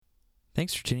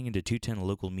Thanks for tuning into 210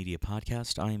 Local Media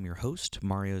Podcast. I am your host,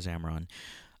 Mario Zamron.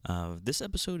 This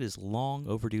episode is long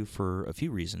overdue for a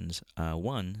few reasons.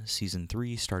 One, Season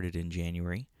 3 started in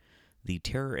January. The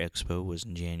Terror Expo was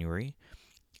in January.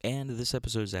 And this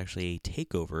episode is actually a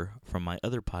takeover from my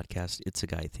other podcast, It's a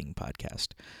Guy Thing podcast,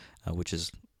 which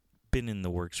has been in the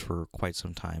works for quite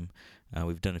some time.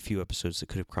 We've done a few episodes that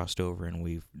could have crossed over, and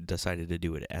we've decided to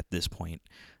do it at this point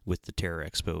with the Terror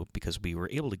Expo because we were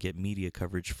able to get media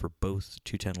coverage for both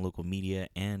 210 Local Media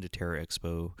and a Terror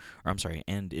Expo,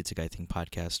 and It's a Guy Thing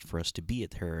podcast for us to be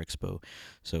at Terror Expo.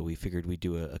 So we figured we'd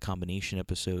do a combination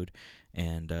episode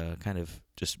and kind of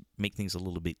just make things a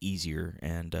little bit easier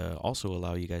and also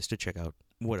allow you guys to check out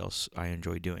what else I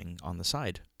enjoy doing on the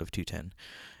side of 210.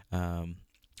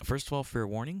 First of all, fair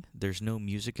warning, there's no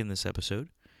music in this episode.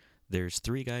 There's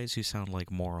three guys who sound like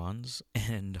morons,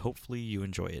 and hopefully you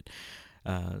enjoy it.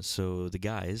 So the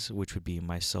guys, which would be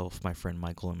myself, my friend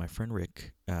Michael, and my friend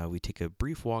Rick, we take a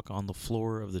brief walk on the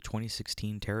floor of the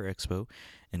 2016 Terror Expo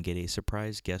and get a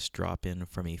surprise guest drop-in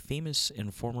from a famous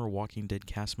and former Walking Dead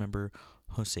cast member,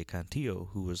 Jose Cantillo,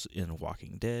 who was in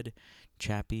Walking Dead,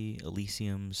 Chappie,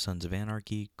 Elysium, Sons of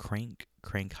Anarchy, Crank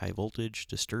High Voltage,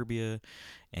 Disturbia,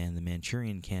 and The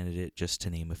Manchurian Candidate, just to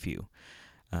name a few.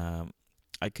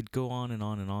 I could go on and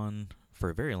on and on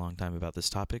for a very long time about this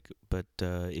topic, but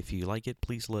if you like it,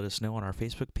 please let us know on our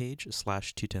Facebook page,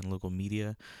 /210 Local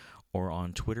Media, or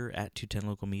on Twitter, @210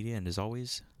 Local Media, and as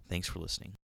always, thanks for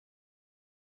listening.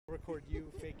 Record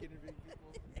you, fake interview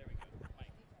people. There we go.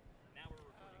 Mike, now we're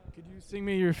recording. Could you sing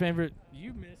me your favorite?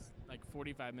 You missed like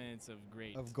 45 minutes of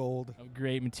great Gold.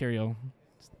 great material.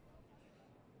 Just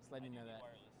letting you know that.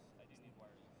 Wireless. I do need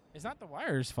wireless. It's not the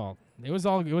wire's fault. It was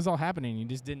all happening. You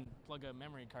just didn't plug a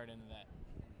memory card into that.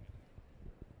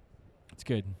 It's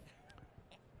good.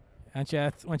 Why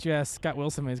don't you ask Scott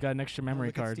Wilson? He's got an extra memory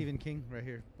Look at card. Stephen King right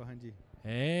here behind you.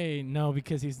 Hey, no,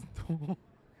 because he's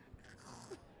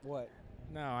What?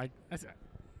 no.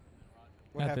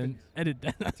 What Nothing. happened? Edit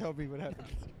that. Tell me what happened.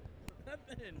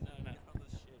 Nothing. No. All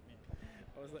this shit, man.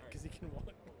 I was like, because he can walk.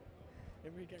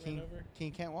 Remember he got King, run over?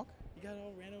 King can't walk? He got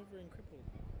all ran over and crippled.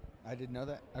 I didn't know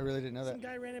that. I really didn't know Some that.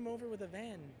 guy ran him over with a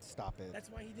van. Stop it. That's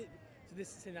why he did.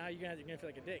 So now you're gonna feel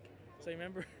like a dick. So you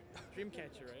remember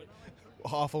Dreamcatcher, right?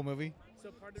 Awful movie.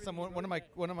 So part of the Someone, reason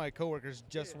one of my coworkers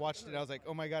just watched it. I was like,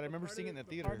 oh my god! I remember seeing it in the Part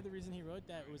theater. of the reason he wrote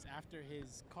that was after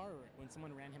his car when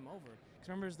someone ran him over. Because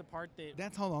remember, the part that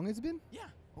That's how long it's been? yeah.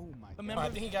 Oh my god. Remember, I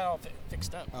think he got all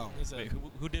fixed up. Oh. Wait,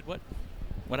 who did what?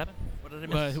 What happened? What did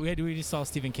I miss? we just saw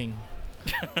Stephen King.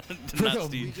 Did not No,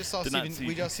 see- we just saw did not Stephen. see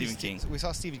We just Stephen King. We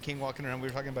saw Stephen King walking around. We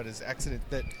were talking about his accident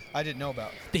that I didn't know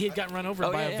about. He had gotten run over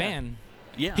Oh, by yeah, a yeah. van.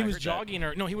 Yeah, He I was heard that. jogging,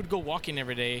 or no, he would go walking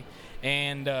every day,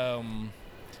 and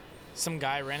some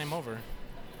guy ran him over.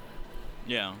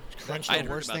 Yeah, That's I the had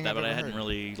heard worst about thing that, I've but I ever hadn't heard.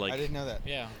 really I didn't know that.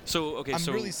 Yeah. So okay, I'm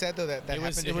so really sad though that It happened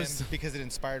was- to it him was- because it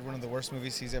inspired one of the worst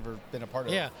movies he's ever been a part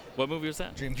of. Yeah. what movie was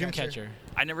that? Dreamcatcher.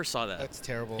 I never saw that. That's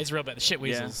terrible. It's real bad. Shit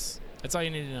weasels. That's all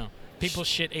you need to know. People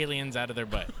shit aliens out of their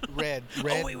butt. red,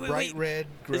 wait, wait, bright wait. red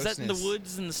Is grossness. that in the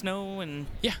woods and the snow and?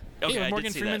 Yeah. Okay, yeah, I Morgan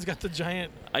did see Freeman's that. got the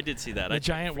giant I did see that. The I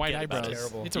giant white forget about eyebrows. it.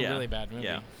 Terrible. It's a Yeah. really bad movie.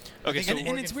 Yeah. I Okay, think so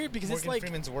and it's weird because Morgan it's like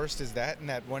Freeman's worst is that and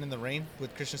that one in the rain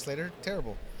with Christian Slater.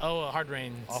 Terrible. Hard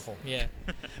Rain. Awful. Yeah.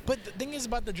 But the thing is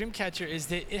about the Dreamcatcher is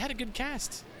that it had a good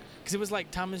cast because it was like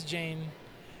Thomas Jane,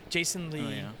 Jason Lee,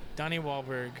 yeah. Donnie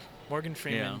Wahlberg, Morgan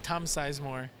Freeman, Yeah. Tom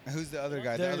Sizemore. Who's the other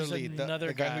guy? The There's other lead. another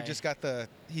The guy guy. who just got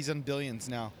he's on Billions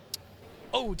now.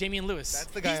 Oh, Damian Lewis. That's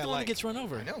the guy He's I the one like. that gets run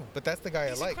over. I know, but that's the guy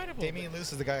He's I like. incredible. Damian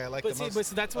Lewis is the guy I like But the see,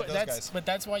 most. that's of those guys.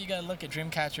 that's why you gotta look at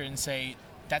Dreamcatcher and say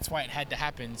that's why it had to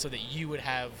happen so that you would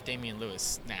have Damian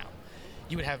Lewis now.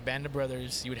 You would have Band of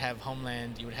Brothers, you would have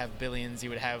Homeland, you would have Billions, you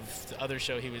would have the other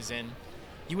show he was in.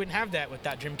 You wouldn't have that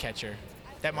without Dreamcatcher.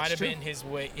 That might have true. been his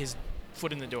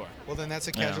foot in the door. Well, then that's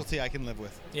a Yeah. casualty I can live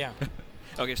with. Yeah.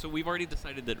 Okay, so we've already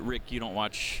decided that Rick, you don't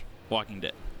watch Walking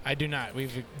Dead. I do not.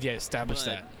 We've established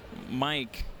But that.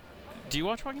 Mike, do you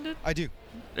watch Walking Dead? I do.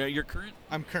 You're current?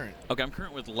 I'm current. Okay, I'm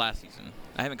current with last season.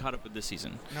 I haven't caught up with this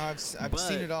season. No, I've But-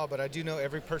 seen it all, but I do know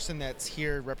every person that's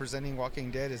here representing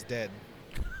Walking Dead is dead.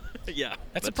 Yeah,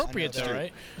 That's I appropriate know though, that.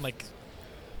 right? Like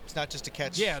It's not just to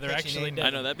catch. Yeah, they're catchy actually name. dead. I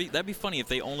know that'd be funny if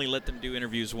they only let them do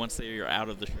interviews once they are out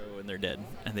of the show and they're dead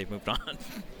and they've moved on.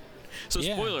 So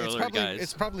Yeah. spoiler It's alert, probably guys.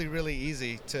 it's probably really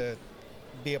easy to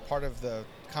be a part of the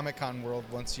Comic-Con world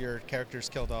once your character's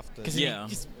killed off the. because Yeah,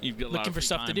 he's you've got a lot looking of for free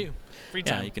stuff to time. do. Free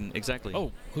Yeah, time. you can exactly.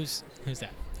 Oh, who's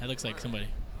that? That looks like somebody.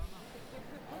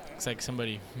 Looks like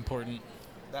somebody important.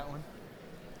 That one.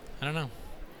 I don't know.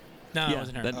 No, yeah, it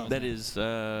wasn't her. that is.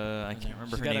 I can't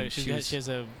remember her name. She has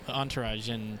a entourage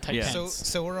and tight Yeah. pants.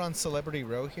 So we're on Celebrity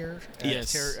Row here at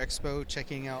Yes. Terror Expo,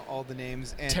 checking out all the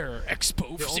names. And Terror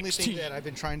Expo the only 16. thing that I've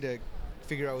been trying to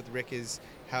figure out with Rick is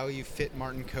how you fit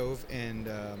Martin Cove and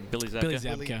Billy Zabka. Billy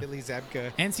Zabka. Billy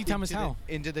Zabka And C. Thomas Howell.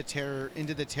 into the terror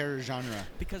genre.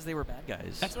 Because they were bad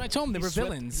guys. That's what I told him. They were He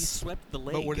villains. swept the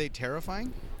leg. But were they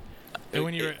terrifying? And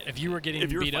when if you were getting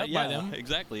beat up by them,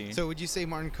 exactly. So would you say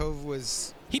Martin Cove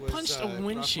was? he was, punched a Ralph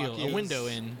windshield, a Macchio's window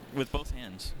in. with both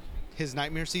hands. his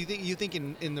nightmare. So you think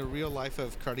in the real life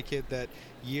of Karate Kid that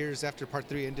years after Part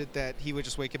 3 ended that he would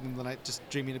just wake up in the night just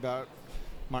dreaming about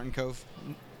Martin Cove?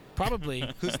 Probably.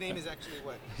 Whose name is actually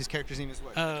what? His character's name is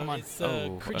what? Come on. It's,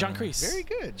 John Kreese. Very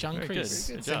good. John Very Kreese.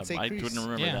 good. Good Good job. Sensei I Kreese. wouldn't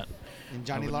remember Yeah. that. And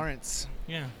Johnny wouldn't- Lawrence.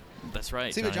 Yeah. That's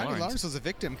right. See, but Johnny Lawrence was a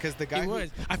victim because the guy He who was.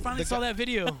 I finally the saw guy- that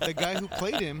video. the guy who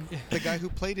played him, the guy who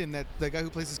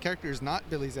plays his character is not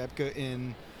Billy Zabka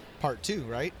in Part 2,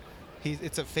 right?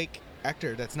 It's a fake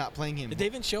actor that's not playing him. Did they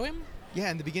even show him? Yeah,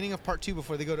 in the beginning of Part 2,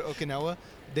 before they go to Okinawa,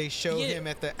 they show Yeah, him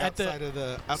at the at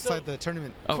the- outside the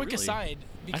tournament. Oh, Quick really? aside,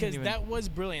 because even- that was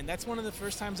brilliant. That's one of the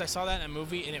first times I saw that in a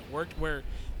movie, and it worked. Where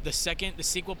the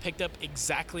sequel picked up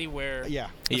exactly where Yeah.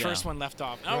 the Yeah. first one left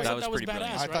off. And I Right. always That thought was that was pretty badass.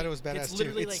 brilliant. I right? thought it was badass, It's too.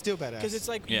 literally It's like, still badass. because it's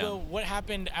like Yeah. you go, what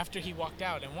happened after he walked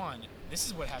out and won? This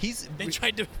is what happened. They re-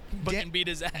 tried to fucking beat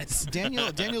his ass.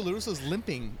 Daniel LaRusso's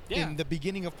limping Yeah. in the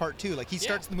beginning of Part 2. Like he Yeah.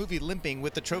 starts the movie limping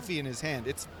with the trophy in his hand.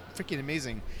 It's freaking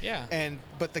amazing. Yeah.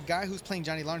 But the guy who's playing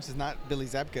Johnny Lawrence is not Billy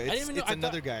Zabka. I didn't It's, even know, it's I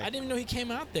another thought, guy. I didn't even know he came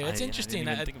out there. That's I interesting.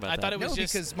 didn't even think about I thought it that. was no,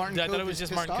 just because Martin I thought Cove it was is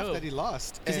just pissed Martin off Cove that he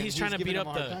lost. because and he's he trying was to giving beat him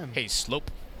up a hard the time. hey slope.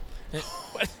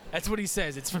 That's what he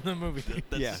says. It's from the movie.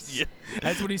 Yes. Yeah.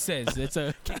 That's what he says. It's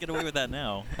a Can't get away with that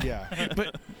now. Yeah.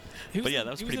 but yeah,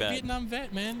 that was he pretty was a bad. Vietnam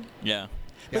vet, man. Yeah.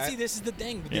 But Yeah, see, this is the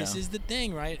thing. This Yeah. is the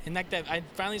thing, right? And like that, I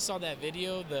finally saw that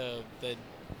video. The you know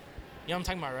what I'm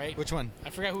talking about, right? Which one? I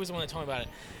forgot who was the one that told me about it.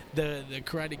 The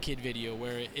Karate Kid video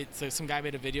where it's some guy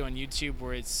made a video on YouTube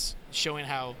where it's showing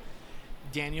how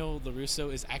Daniel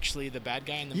LaRusso is actually the bad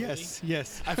guy in the movie.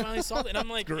 Yes. I finally saw it, and I'm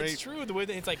like, Great. it's true. The way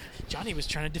that it's like Johnny was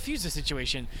trying to defuse the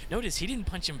situation. Notice he didn't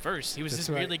punch him first. He was That's just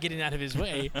right. really getting out of his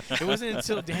way. It wasn't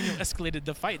until Daniel escalated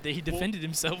the fight that he defended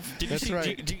himself. Did That's you see,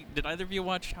 right. Did either of you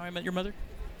watch How I Met Your Mother?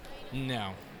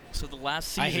 No, So the last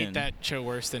season. I hate that show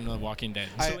worse than The Walking Dead.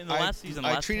 So in the last season, the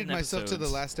I last treated 10 myself to the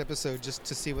episodes- last episode just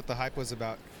to see what the hype was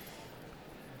about.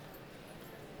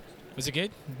 Was it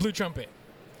good? Blue Trumpet.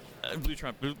 Blue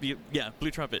Trumpet.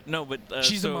 Blue Trumpet. No, but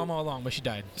She's so, the mom all along, but she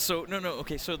died. So no.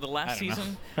 Okay. So the last I don't know.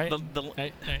 season. Right? The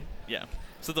Right? yeah.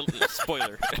 So the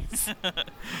spoiler.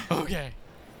 Okay.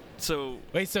 So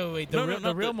Wait, the No, real, not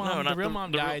the real the- mom, no, the not real the-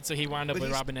 mom the real- died, so he wound up But with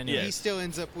he's- Robin Yeah. anyway. He still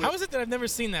ends up with. How is it that I've never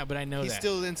seen that, but I know He that?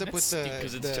 still ends up That's with stupid.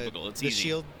 'Cause it's typical. It's the easy.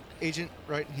 Shield agent,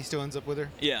 right? He still ends up with her.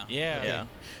 yeah. Yeah. Yeah.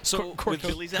 So with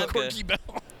Billy Corky Zabka.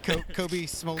 Bell. Kobe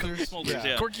Smulders. Smulders,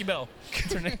 yeah. Corky Bell.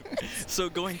 That's her name. So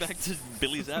going back to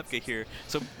Billy Zabka here.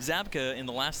 So Zabka in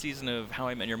the last season of How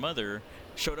I Met Your Mother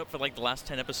showed up for like the last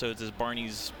 10 episodes as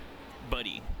Barney's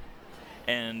buddy.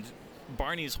 And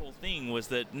Barney's whole thing was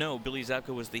that no, Billy Zabka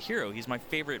was the hero. He's my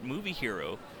favorite movie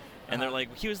hero. And they're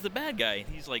like, he was the bad guy.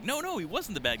 And he's like, no, he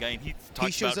wasn't the bad guy. And he talks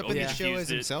He shows about, up in he the show confused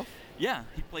as it. himself. Yeah,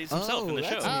 he plays himself in the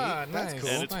that's show. neat. That's nice. cool.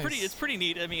 And it's Nice. pretty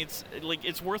neat. I mean, it's like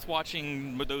it's worth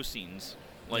watching those scenes.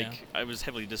 Like Yeah. I was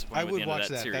heavily disappointed I with would the end watch of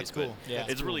that that. series. That's but cool. Yeah.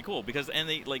 That's it's really cool because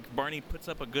they like Barney puts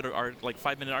up a good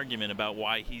 5-minute argument about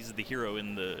why he's the hero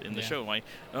in the Yeah. show. Why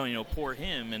poor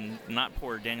him and not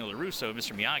poor Daniel LaRusso,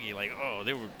 Mr. Miyagi. Like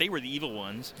they were the evil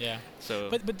ones. Yeah. So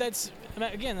But that's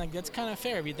again like that's kind of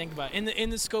fair if you think about it. In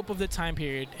the scope of the time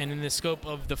period and in the scope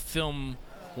of the film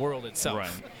world itself.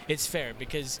 Right. It's fair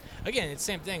because again it's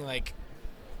the same thing like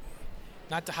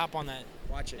not to hop on that.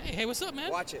 Watch it. Hey, what's up, man?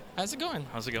 Watch it. How's it going?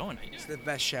 how's it going? It's the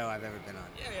best show I've ever been on.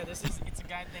 Yeah, it's a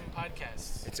guy thing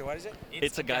podcast. It's a what is it?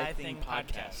 It's a Guy Thing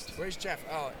podcast. Where's Jeff?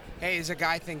 Oh, hey, it's a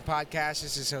Guy Thing podcast.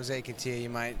 This is Jose Cantillo. You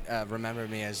might remember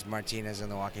me as Martinez in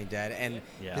The Walking Dead, and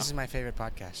Yeah. this is my favorite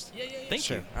podcast. Yeah. Thank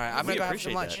Sure. you. All right, I'm We gonna go have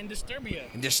some appreciate lunch. that. And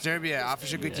Disturbia. In Disturbia,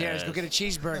 Officer Gutierrez, go Yes. get a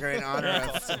cheeseburger in honor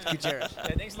of Gutierrez.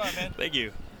 Yeah, thanks a lot, man. Thank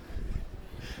you.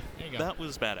 There you go. That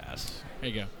was badass. There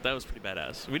you go. That was pretty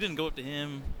badass. We didn't go up to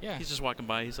him. Yeah. He's just walking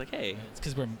by. He's like, hey, It's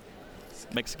because we're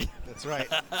Mexican. That's right.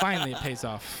 finally it pays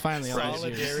off. Finally, all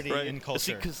these years. Solidarity in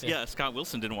culture. Because Yeah. Scott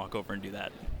Wilson didn't walk over and do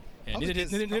that. Yeah, Probably neither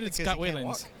 'cause- did probably Scott 'cause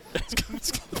he can't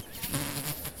Wayland's.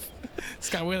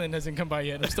 Scott Wayland hasn't come by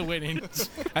yet. I'm still waiting.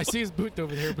 I see his booth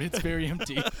over there, but it's very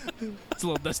empty. It's a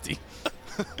little dusty.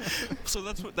 So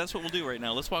that's what we'll do right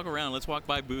now. Let's walk around. Let's walk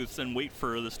by booths and wait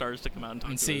for the stars to come out and talk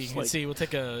And to see, us. and see. We'll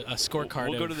take a scorecard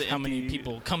we'll go to of the how many empty-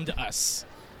 people come to us.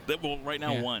 Well, right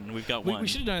now Yeah. one. We've got We, one. we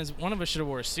should have done is one of us should have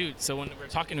wore a suit, so when we're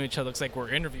talking to each other, it looks like we're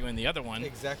interviewing the other one.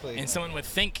 Exactly. And someone would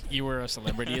think you were a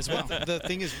celebrity as well. The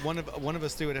thing is, one of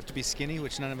us three would have to be skinny,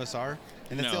 which none of us are,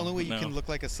 and that's the No, only way you no. can look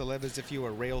like a celeb is if you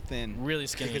were rail thin. Really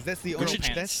skinny. Because that's the Girl only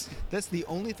pants. that's the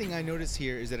only thing I notice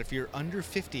here is that if you're under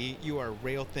 50, you are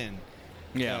rail thin.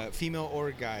 Yeah. Female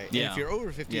or guy. And Yeah. if you're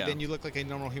over 50, Yeah. then you look like a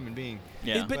normal human being.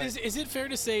 Yeah. But is it fair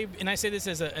to say, and I say this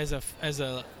as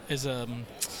a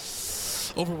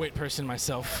overweight person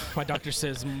myself. My doctor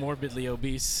says morbidly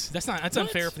obese. That's What?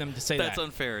 unfair for them to say That's that.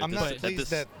 unfair. I'm At not this- at pleased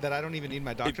this- that I don't even need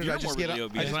my doctor. you're I just get morbidly on,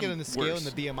 I just obese, get I'm on the scale worse.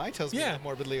 and the BMI tells me Yeah. I'm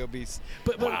morbidly obese.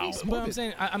 But Wow. I'm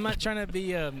saying I'm not trying to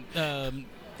be A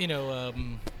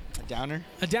downer.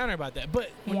 a downer about that.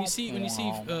 But when you see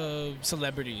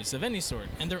celebrities of any sort,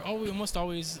 and they're almost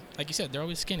always, like you said, they're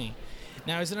always skinny.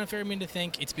 Now, is it unfair of me to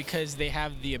think it's because they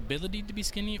have the ability to be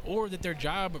skinny, or that their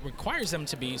job requires them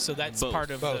to be? So that's Both. part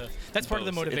of Both. the part of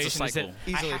the Both. It's a motivation is that cycle. I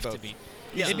Easily have to both. be.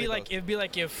 Yeah. It'd be Easily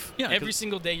like if Yeah, every 'cause-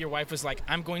 single day your wife was like,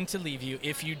 "I'm going to leave you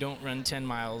if you don't run 10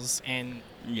 miles and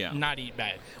Yeah. not eat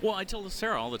bad." Well, I tell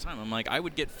Sarah all the time. I'm like, I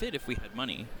would get fit if we had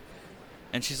money.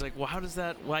 And she's like, well, how does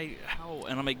that, why, how?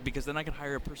 And I'm like, because then I could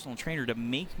hire a personal trainer to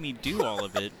make me do all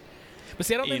of it. But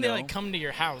see, I don't You think they know? like come to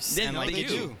your house Yeah, and no, like they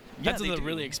do. Yeah, That's they the do.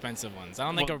 really expensive ones. I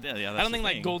don't think. Well, yeah, I that's don't the think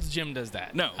like thing. Gold's Gym does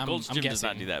that. No, I'm Gold's Gym does not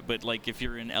guessing. do that. But like, if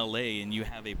you're in LA and you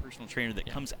have a personal trainer that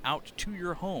comes out to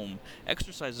your home,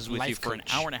 exercises with you Life for an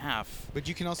coach. hour and a half. But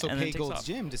you can also And then pay takes Gold's off.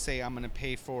 Gym to say I'm going to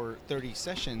pay for 30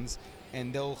 sessions,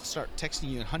 and they'll start texting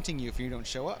you and hunting you if you don't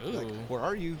show up. Like, Ooh. where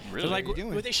are you? Really? So What like, are you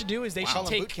doing? what they should do is they Call should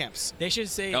them take boot camps. They should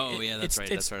say, Oh, yeah, that's it's,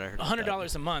 right, It's that's right, I heard about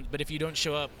 $100 a month, but if you don't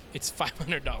show up, it's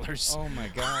 $500. Oh my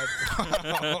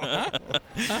God.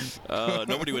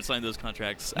 Nobody would sign those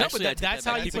contracts. No, Actually, I but take that's that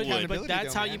how back. you That's put. accountability But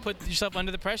that's though, how man. you put yourself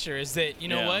under the pressure. Is that you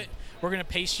know Yeah. what? We're gonna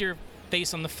paste your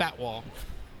face on the fat wall.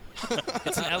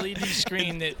 It's an LED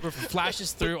screen that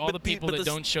flashes through all the but people but that this-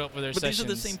 don't show up for their But sessions. these are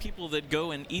the same people that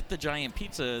go and eat the giant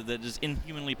pizza that is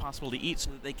inhumanly possible to eat, so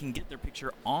that they can get their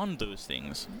picture on those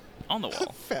things, on the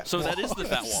wall. Fat So that wall. is the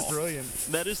fat That's wall. brilliant.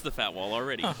 That is the fat wall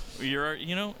already. You're,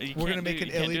 you know, you We're can't gonna make do, an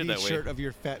you can't do it LED that way. shirt of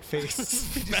your fat face.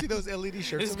 Did you see those LED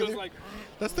shirts This over goes there? like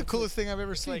That's the coolest thing I've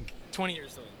ever it's seen. like 20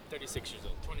 years old, 36 years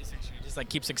old, 26 years. Just like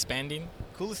keeps expanding.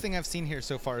 Coolest thing I've seen here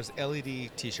so far is LED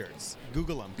T-shirts.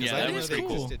 Google them because Yeah, I that didn't know was they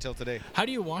cool. existed till today. How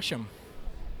do you wash them?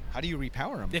 How do you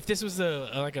repower them? If this was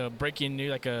a breaking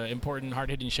news, like a important hard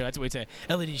hitting show, that's what we'd say.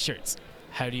 LED shirts.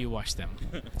 How do you wash them?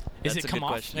 Is That's it a come good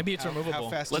off? question. Maybe it's removable. How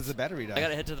fast Let's- does the battery die? I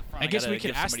gotta head to the front. I guess gotta we could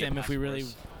give ask somebody a them if we pass really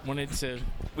course. wanted to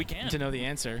We can to know the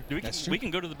answer. We That's can, true. we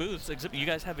can go to the booths. You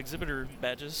guys have exhibitor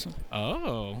badges,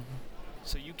 Oh.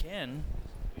 so you can.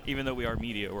 Even though we are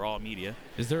media, we're all media.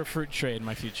 Is there a fruit tray in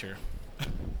my future?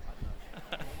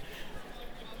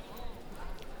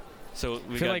 So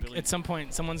we I feel got like Billy- at some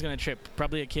point someone's gonna trip.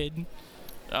 Probably a kid.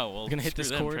 oh well, Gonna hit screw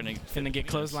this them cord trying to and fit then get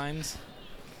between us. clotheslines.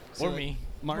 So, Or like, me.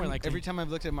 Martin, More likely. every time I've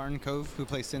looked at Martin Cove, who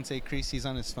plays Sensei Kreese, he's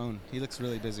on his phone. He looks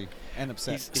really busy and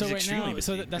upset. He's So right extremely now,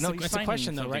 so busy. that's No, a, he's that's a signing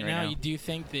question though. something Right now, now. do you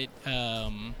think that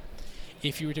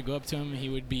if you were to go up to him, he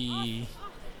would be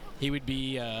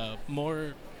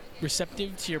more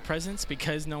receptive to your presence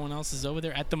because no one else is over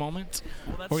there at the moment?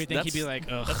 Well, Or you think he'd be that's-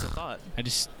 like, ugh, That's a thought. I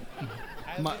just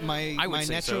my I would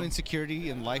say natural so. insecurity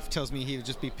in life tells me he would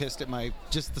just be pissed at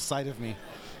just the sight of me.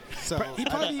 So He'd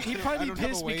probably- he'd probably I be don't have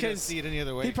a pissed way to because see it any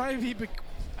other way. he'd probably be.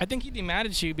 I think he'd be mad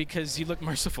at you because you look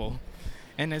merciful,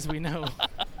 and as we know,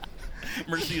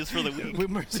 Mercy is for the weak. we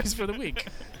mercies for the weak.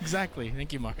 Exactly.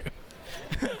 Thank you, Mario.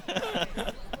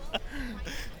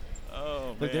 Oh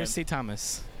Look, man. there's C.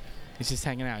 Thomas. He's just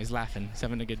hanging out. He's laughing. He's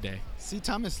having a good day. See,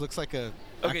 Thomas looks like a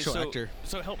Okay, actual so actor.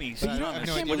 so help me. But So I don't- I have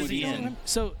no idea what what is he he's in?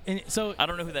 in. So I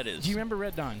don't know who that is. do you remember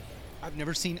Red Dawn? I've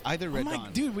never seen either Red oh my,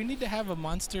 Dawn. dude, we need to have a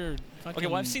monster fucking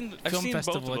well, I've seen film both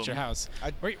festival of at your them. house. I-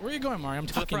 Where are you going, Mario? I'm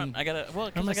To the talking. front. I gotta. Well,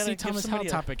 'cause I'm I a gotta C. give Thomas somebody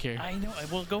Howell topic here. I know. I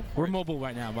will go. For We're it. mobile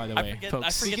right now, by the I way, forget- folks. I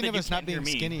forget Speaking that of you us not can't hear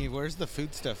being me. skinny, where's the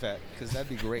food stuff at? Because that'd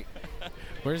be great.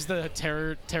 Where's the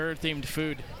terror themed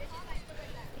food?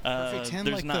 Perfect 10,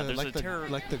 there's like not. the There's like a the terror.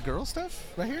 like the girl stuff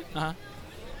right here. Uh huh.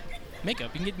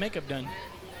 Makeup. You can get makeup done.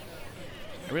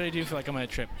 I really do feel like I'm gonna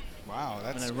trip. Wow, I'm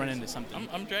that's gonna run into something.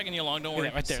 I'm dragging you along. Don't Look worry.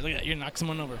 at that right there. Look at that. You knock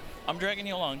someone over. I'm dragging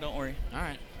you along. Don't worry. All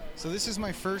right. So this is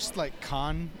my first like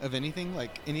con of anything,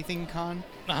 like anything con,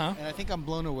 Uh huh. and I think I'm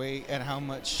blown away at how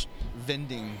much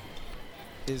vending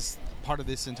is part of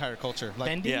this entire culture. Like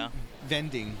Vending? Yeah.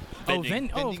 vending. Oh,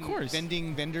 Vending. oh, of course.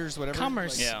 Vending, vendors, whatever.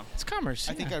 Commerce. Like, Yeah. It's commerce.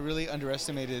 I think I really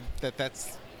underestimated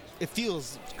that's. It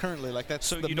feels currently like that's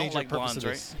So the you don't major like purpose blondes, of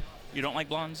right? this. You don't like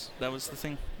blondes? That was the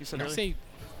thing you said I earlier. say,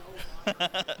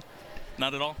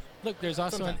 Not at all. look, there's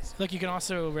also Sometimes. look. You can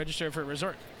also register for a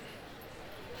resort.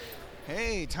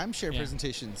 Hey, timeshare Yeah.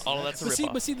 presentations. All of that's a But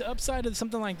ripoff. see, the upside of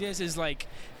something like this is like,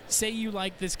 say you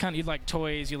like this kind of, you like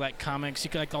toys, you like comics,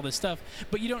 you like all this stuff,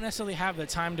 but you don't necessarily have the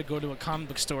time to go to a comic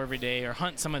book store every day or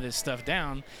hunt some of this stuff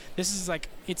down. This is like,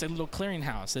 it's a little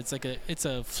clearinghouse. It's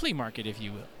a flea market, if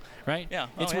you will, right? Yeah.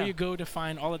 It's Oh, where yeah. you go to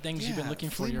find all the things you've been looking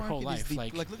for flea your whole market is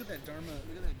life. the- look at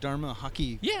that Dharma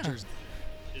hockey. Yeah. jersey.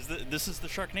 This is the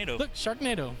Sharknado. Look,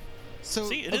 Sharknado. So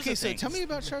See, it is okay, a so thing. tell me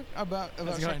about about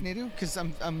How's it going? Sharknado, because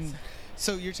I'm.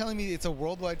 So you're telling me it's a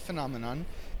worldwide phenomenon,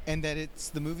 and that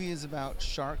the movie is about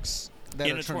sharks that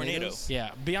In are a tornado. tornadoes?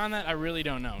 Yeah. Beyond that, I really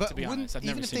don't know. But to be wouldn't honest, I've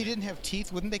even never if seen they it. didn't have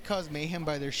teeth, wouldn't they cause mayhem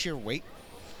by their sheer weight?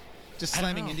 Just I don't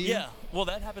slamming know. into you. Yeah. Well,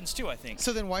 that happens too, I think.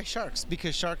 So then why sharks?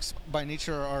 Because sharks by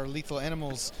nature are lethal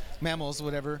animals, mammals,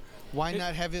 whatever. Why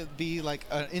not have it be like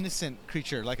an innocent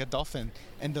creature, like a dolphin,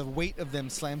 and the weight of them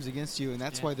slams against you, and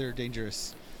that's Yeah. why they're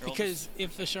dangerous? Because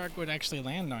if the shark would actually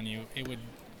land on you, it would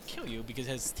kill you because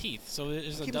it has teeth. So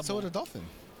there's a Okay, double. but so would a dolphin.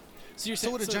 So you're So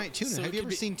saying would a giant tuna. so Have it you could ever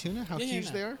be- seen tuna? How Yeah, yeah, huge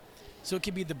yeah. they are? So it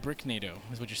could be the bricknado,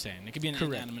 is what you're saying. It could be an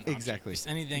Correct. inanimate object. Exactly. Just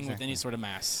anything with any Exactly. sort of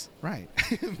mass. Right.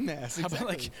 Mass. How Exactly. about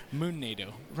like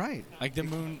moonnado? Right. Like the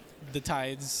moon, the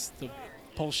tides, the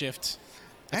pole shift.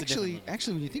 That's a different movie.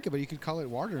 Actually, when you think about it, you could call it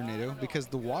water tornado because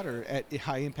the water at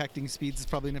high impacting speeds is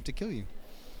probably enough to kill you.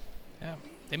 Yeah.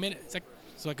 They made it.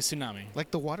 It's like a tsunami. Like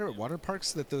the water at water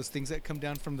parks, those things that come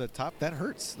down from the top, that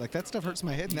hurts. Like that stuff hurts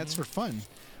my head, and that's for fun.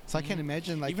 So I can't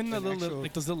imagine like Even the an little, actual-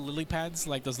 like those little lily pads,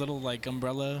 like those little like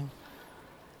umbrella,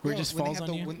 where No, it just when they falls have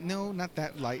on the you. win- no, not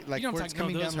that light. Like know what where I'm it's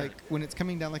talking coming about, down, those like when it's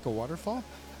coming down like a waterfall.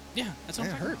 Yeah, that's what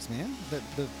That I'm talking hurts, man.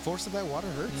 The force of that water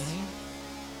hurts.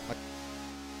 about. Mhm.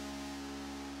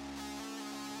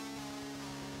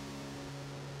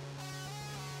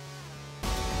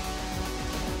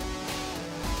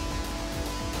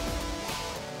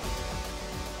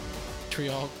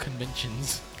 Montreal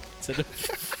conventions instead of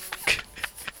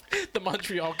the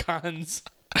Montreal cons.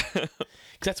 'Cause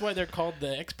that's why they're called the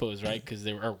expos, right? Because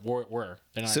they were.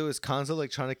 They're not So is cons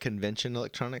electronic convention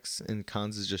electronics, and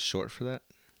cons is just short for that?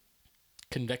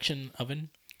 convection oven.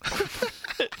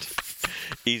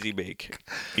 Easy bake.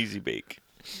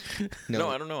 No,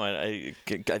 I don't know. I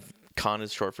con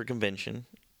is short for convention.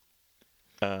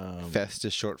 Fest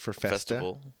is short for festa.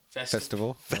 Festival.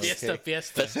 Festival. Fiesta, Okay.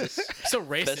 fiesta. Festus. So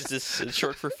racist. Festus. It's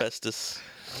short for Festus.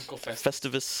 Uncle Festus.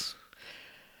 Festivus.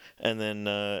 And then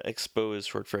expo is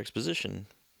short for exposition.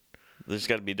 There's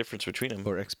got to be a difference between them.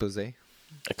 Or expose.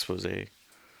 Expose.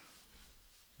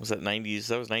 Was that 90s?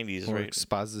 That was 90s, Or right?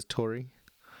 expository.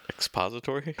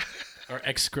 Expository? Or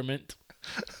excrement.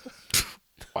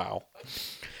 Wow.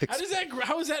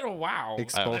 How is that a wow?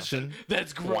 Expulsion.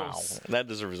 That's Wow. gross. That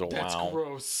deserves a That's wow.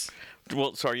 gross.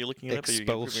 Well, so are you looking it up? Or you gonna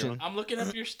prove me Expulsion. wrong? I'm looking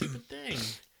up your stupid thing.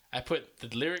 I put the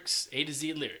lyrics, A to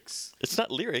Z lyrics. It's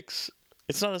not lyrics.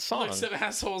 It's not a song. Look, some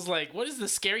assholes like, what is the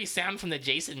scary sound from the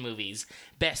Jason movies?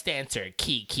 Best answer,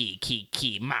 key,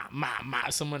 ma.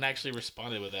 Someone actually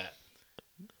responded with that.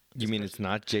 You mean it's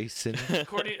not Jason?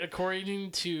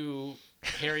 According to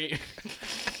Harry,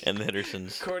 And the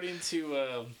Hendersons. according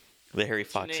to The Harry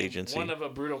Fox name Agency. one of a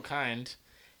brutal kind,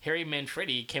 Harry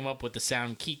Manfredi came up with the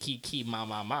sound key,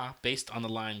 ma, based on the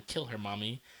line "Kill her,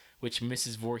 mommy," which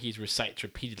Mrs. Voorhees recites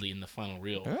repeatedly in the final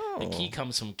reel. The key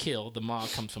comes from kill, the ma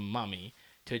comes from mommy.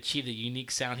 To achieve the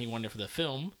unique sound he wanted for the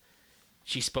film,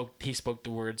 he spoke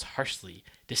the words harshly,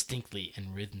 distinctly,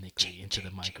 and rhythmically into the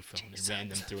microphone and ran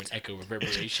them through an echo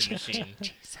reverberation machine.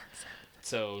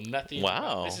 So nothing.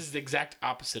 Wow. This is the exact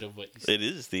opposite of what you said. It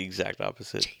is the exact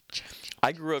opposite.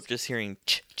 I grew up just hearing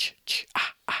ch ch ch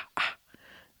ah.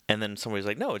 And then somebody's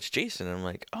like, "No, it's Jason." And I'm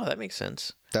like, "Oh, that makes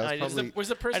sense." That was I just- probably- Was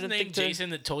the person didn't named think that- Jason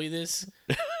that told you this?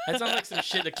 That sounds like some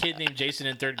shit a kid named Jason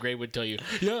in 3rd grade would tell you.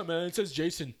 Yeah, man, it says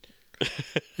Jason.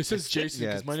 It says Jason Yeah,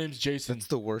 because my name's Jason. That's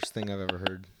the worst thing I've ever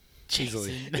heard. Jason.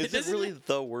 Is it Isn't really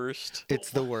the worst?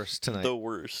 It's the worst tonight. The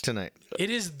worst. Tonight. It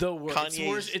is the worst. It's Kanye's-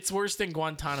 worse. It's worse than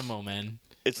Guantanamo, man.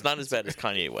 It's not as bad as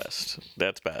Kanye West.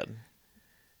 That's bad.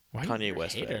 Why Kanye you're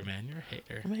West a hater, bad. man? You're a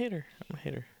hater. I'm a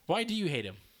hater. Why do you hate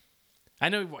him? I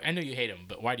know you hate him,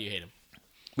 but why do you hate him?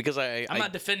 Because I'm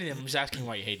not defending him. I'm just asking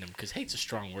why you hate him because hate's a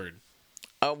strong word.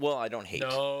 well, I don't hate.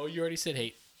 No, you already said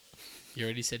hate.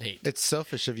 It's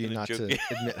selfish of you I'm not to joking.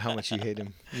 admit how much you hate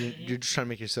him. You're just trying to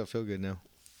make yourself feel good now.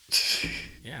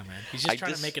 Yeah, man. He's just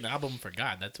trying to make an album for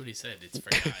God. That's what he said. It's for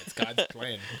God. It's God's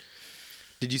plan.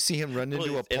 Did you see him run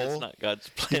into a And it's pole? not God's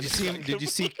plan. Did you see him? Did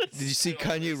you see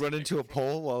Kanye run into a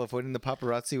pole while avoiding the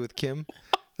paparazzi with Kim?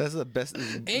 That's the best.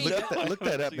 Hey, Look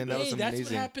that up, man. That was Hey, that's what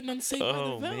amazing. happened on Saved by the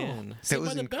Oh, Bell. man. Saved was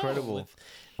by the Bell incredible. with-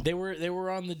 They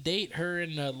were on the date. Her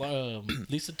and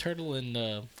Lisa Turtle and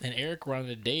Eric were on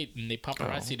the date, and they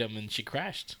paparazzied them, and she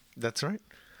crashed. That's right.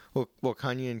 Well,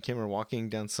 Kanye and Kim are walking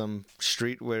down some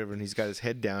street, whatever, and he's got his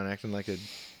head down, acting like a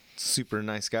super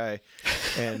nice guy,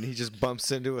 and he just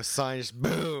bumps into a sign, just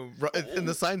boom, and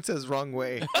the sign says wrong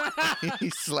way. He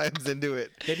slams into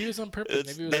it, Maybe it was on purpose.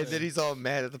 Maybe it and was then he's all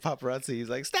mad at the paparazzi. He's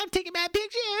like, "Stop taking my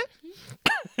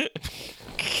picture!"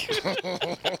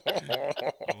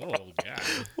 oh god.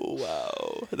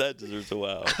 Wow, that deserves a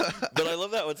wow. But I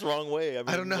love that what's wrong way. I, mean,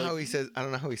 I don't know like, how he says. I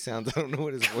don't know how he sounds. I don't know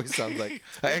what his voice sounds like.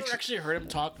 Have you actually heard him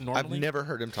talk normally? I've never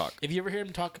heard him talk. Have you ever heard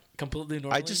him talk completely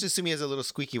normally? I just assume he has a little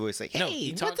squeaky voice, like, "Hey, no, he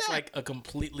what's talks up? like a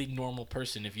completely normal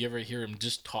person. If you ever hear him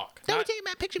just talk, Don't not, take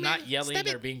my picture, man. not yelling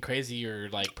Stop or it." being crazy or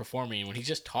like performing. When he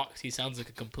just talks, he sounds like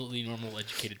a completely normal,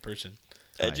 educated person.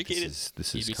 educated.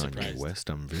 This You'd is be Kanye surprised. West.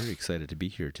 I'm very excited to be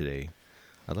here today.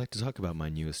 I'd like to talk about my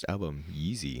newest album,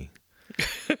 Yeezy.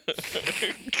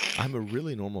 I'm a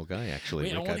really normal guy, actually.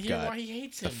 Wait, I Like, want I've to hear got why he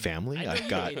hates a him. family. I know I've you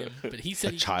got hate him, but he said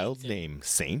a he child hates him. named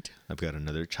Saint. I've got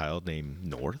another child named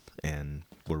North, and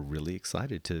we're really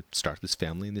excited to start this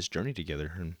family and this journey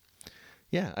together. And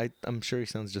yeah, I'm sure he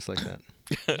sounds just like that.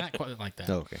 Not quite like that.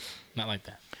 Oh, okay. Not like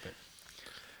that. But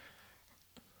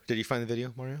Did you find the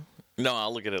video, Mario? No,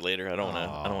 I'll look at it later. I don't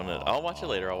want to. I'll watch it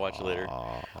later.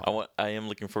 I am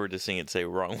looking forward to seeing it say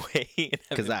wrong way.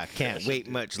 Because I can't wait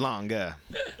much longer.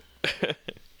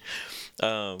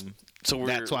 So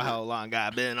That's why how long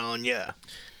I've been on ya.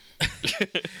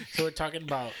 so we're talking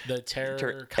about the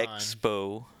Terror Con.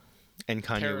 Expo. And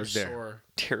Kanye was there.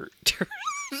 Pterosaur.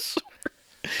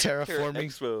 Terraforming.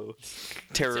 Expo.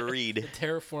 Terror The Read.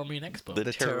 Terraforming Expo. The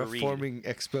The Terror Read. Terraforming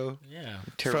Expo. yeah.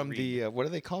 Terror From Read. the, what are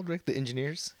they called, Rick? The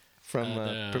engineers? From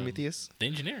The, Prometheus? The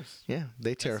engineers. Yeah,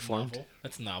 they That's terraformed. novel.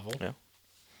 That's novel. Yeah.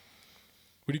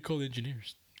 What do you call the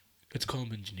engineers? Let's call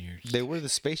them engineers. They were the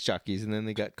space jockeys, and then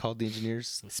they got called the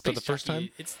engineers for the first time.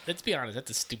 Let's be honest. That's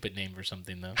a stupid name for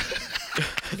something, though.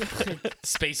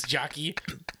 Space jockey.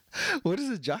 What is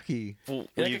a jockey? Well,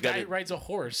 Like you a guy got who rides a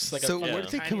horse. Like So a where fucking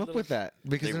did they tiny come up little- with that?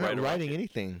 Because They they're ride not a riding rocket.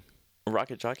 anything. a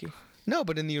rocket jockey. No,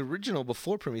 but in the original,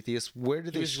 before Prometheus, where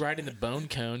did He they... was riding the bone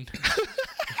cone.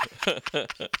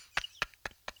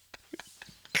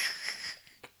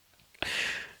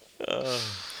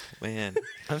 Man,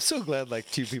 I'm so glad like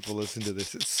two people listen to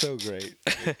this. It's so great.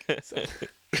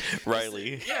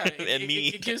 Riley Yeah, and me.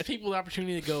 It gives people the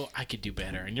opportunity to go, I could do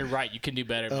better. And you're right, you can do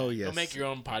better. Oh, man. Go yes. make your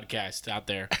own podcast out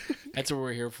there. That's what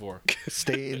we're here for.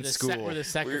 Stay in school. We're the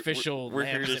sacrificial we're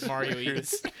here lambs to- that Mario we're here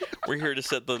eats. We're here to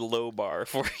set the low bar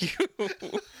for you.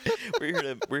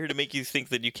 we're here to make you think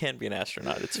that you can be an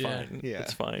astronaut. It's Yeah. fine. Yeah,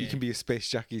 It's fine. You can be a space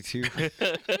jockey too,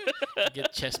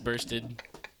 Get chest bursted.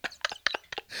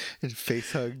 and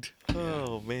face hugged.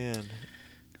 Oh man.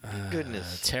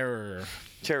 Goodness. Terror.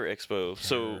 Terror Expo.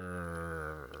 So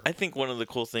I think one of the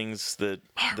cool things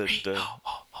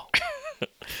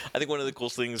I think one of the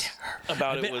coolest things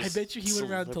about it was I bet you he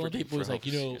went around telling celebrity people, was like,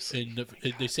 you know,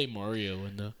 promotions. they say Mario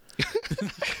in the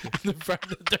the Friday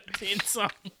the 13th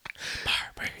song.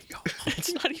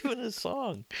 It's not even a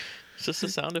song. It's just a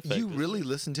sound effect. You really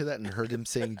listened to that and heard him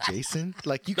saying Jason?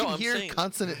 Like you No, can I'm hear saying-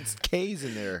 consonants K's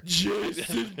in there.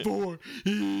 Jason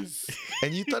Voorhees.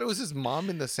 And you thought it was his mom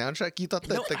in the soundtrack? You thought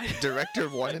that No, the director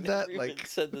wanted that? Never even Like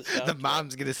said the the sound.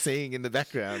 mom's gonna sing in the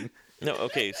background. No,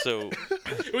 okay, so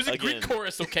It was a Greek Again.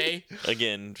 chorus, okay?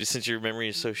 again, since your memory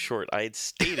is so short, I had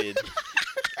stated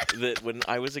that when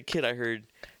I was a kid, I heard,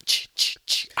 ch ch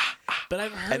ch ah, But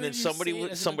I've heard and then you somebody say it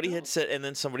would as an somebody had adult. said, and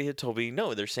then somebody had told me,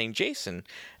 no, they're saying Jason,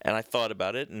 and I thought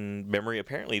about it, and memory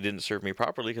apparently didn't serve me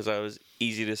properly because I was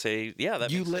easy to say, yeah, that.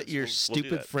 You makes let sense. your We'll do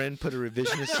stupid that." friend put a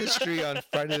revisionist history on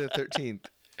Friday the 13th.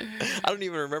 I don't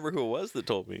even remember who it was that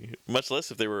told me, much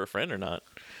less if they were a friend or not.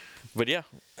 But yeah,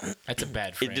 That's a bad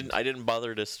it friend. didn't. I didn't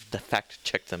bother to fact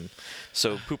check them,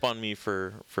 so poop on me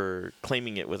for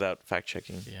claiming it without fact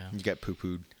checking. Yeah. You got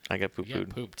poo-pooed. I got poo You got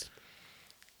pooed. pooped.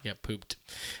 You got pooped.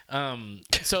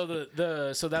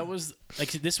 So that was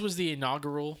like this was the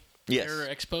inaugural Yes. Terror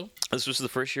Expo. This was the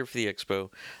first year for the expo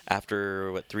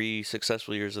after 3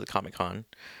 successful years of the Comic Con.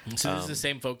 So this is the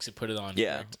same folks that put it on.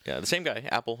 Yeah, correct? yeah, the same guy,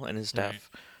 Apple and his staff.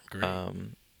 Great.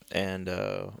 And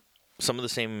some of the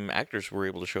same actors were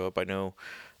able to show up. I know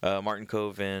Martin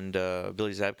Cove and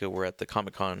Billy Zabka were at the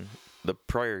Comic Con the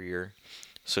prior year,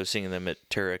 so seeing them at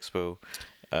Terror Expo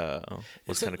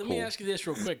was So kind of let cool. me ask you this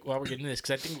real quick while we're getting this,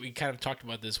 because I think we kind of talked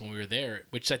about this when we were there,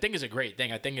 which I think is a great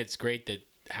thing. I think it's great that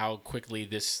how quickly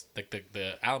this like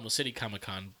the Alamo City Comic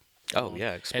Con Oh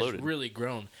yeah, exploded. has really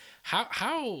grown.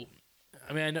 How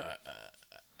I mean I know.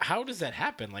 How does that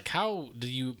happen? Like, how do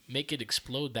you make it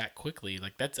explode that quickly?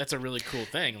 Like, that's a really cool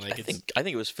thing. Like, I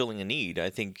think it was filling a need. I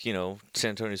think San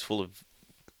Antonio's full of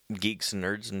geeks and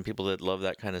nerds and people that love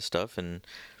that kind of stuff, and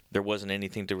there wasn't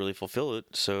anything to really fulfill it.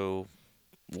 So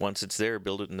once it's there,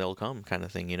 build it and they'll come, kind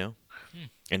of thing, you know,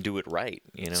 and do it right,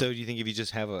 you know. So do you think if you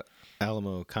just have a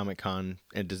Alamo Comic Con,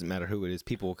 it doesn't matter who it is,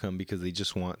 people will come because they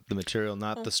just want the material,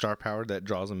 not the star power that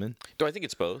draws them in? Do I think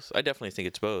it's both? I definitely think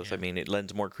it's both. I mean, it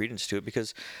lends more credence to it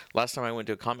because last time I went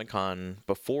to a Comic Con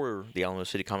before the Alamo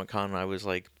City Comic Con, I was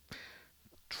like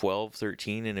 12,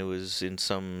 13, and it was in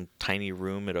some tiny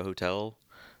room at a hotel,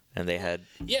 and they had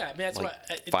Yeah, I mean that's like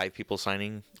what 5 people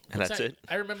signing, and that's it.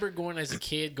 I remember going as a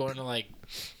kid, going to like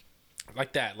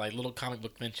that, like little comic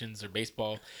book conventions or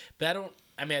baseball. But I don't.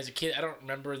 I mean, as a kid, I don't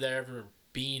remember there ever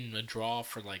being a draw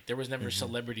for like. There was never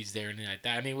celebrities there or anything like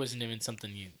that. I mean, it wasn't even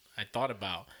something I thought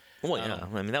about. Well, yeah.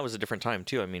 I mean, that was a different time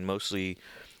too. I mean, mostly,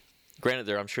 granted,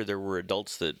 I'm sure there were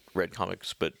adults that read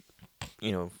comics, but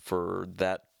you know, for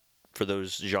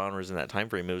those genres in that time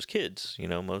frame, it was kids, you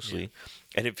know, mostly.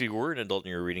 And if you were an adult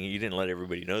and you were reading it, you didn't let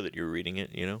everybody know that you were reading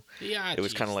it, you know. Yeah, it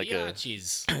was kind of like a.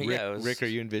 Jeez. Yeah, it was, Rick, are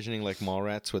you envisioning like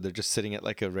Mallrats where they're just sitting at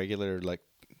like a regular like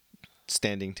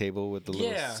standing table with the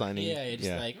little signing? Yeah, it's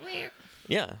like.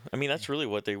 Yeah, I mean that's really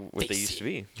what they used to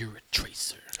be. You're a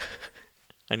tracer.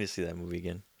 I need to see that movie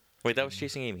again. Wait, that was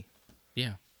Chasing Amy.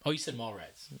 Yeah. Oh, you said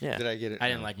Mallrats. Yeah. Did I get it? I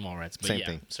didn't like Mallrats, but Same yeah.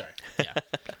 thing. Sorry. Yeah.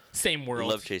 Same I world.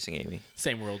 love Chasing Amy.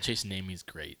 Same world. Chasing Amy's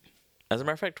great. As a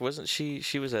matter of fact, wasn't she?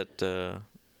 She was at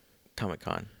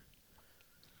Comic-Con.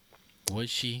 Was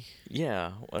she?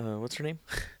 Yeah. What's her name?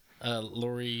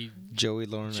 Lori. Joey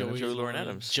Lauren. Joey Lauren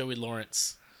Adams. Joey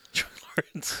Lawrence. Joey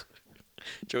Lawrence.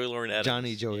 Joey Lauren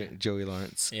Adams. Joey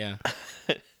Lawrence. Yeah.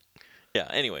 Yeah.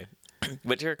 Anyway,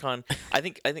 but TerraCon, I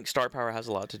think Star Power has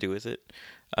a lot to do with it,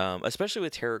 especially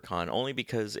with TerraCon, only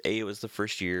because it was the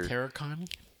first year. TerraCon?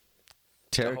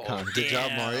 TerraCon. Good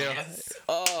job, Mario.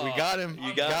 Oh, We got him.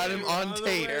 You got him on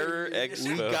tape. Terror Expo.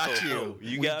 We got you.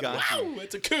 You We got got me. you. Wow,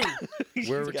 it's a coup.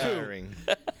 We're retiring.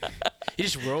 It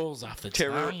just rolls off the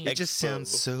Terror tongue. It just Expo. sounds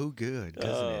so good,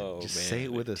 doesn't Oh, it? Just man. say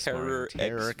it with us, Terror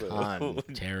Mario. Expo.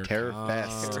 TerraCon. Terror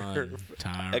Fest.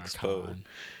 Expo.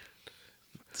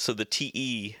 So the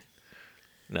TE.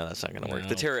 No, that's not going to work. The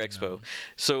No, Terror no. Expo.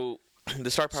 So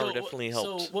the Star Power definitely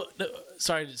helped. So what?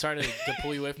 Sorry to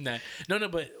pull you away from that. No,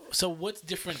 but so what's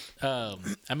different? I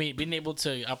mean, being able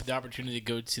to the opportunity to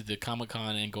go to the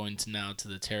Comic-Con and going to now to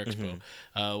the Terror Expo.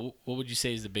 What would you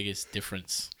say is the biggest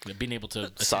difference? Being able to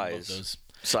attend both Size. those.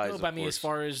 Size. No, but I mean, as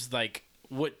far as like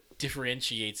what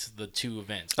differentiates the two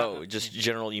events? Oh, just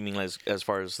general. You mean as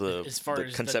far as the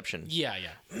conception? Yeah.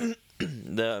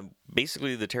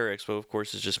 Basically the Terror Expo, of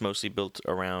course, is just mostly built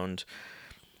around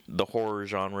the horror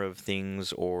genre of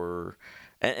things,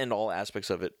 and all aspects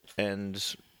of it, and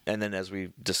then as we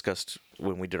discussed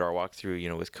when we did our walkthrough, you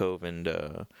know, with Cove and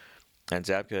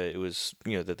Zabka, it was,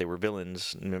 you know, that they were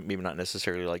villains, maybe not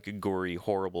necessarily like gory,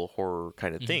 horrible horror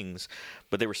kind of things,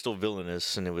 but they were still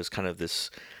villainous, and it was kind of this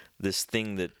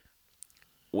thing that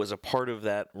was a part of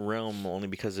that realm only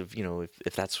because of, you know,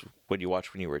 if that's what you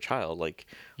watched when you were a child, like,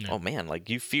 oh man, like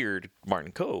you feared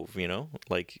Martin Cove, you know,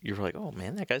 like you were like, oh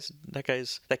man,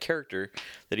 that character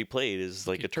that he played is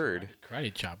like a turd.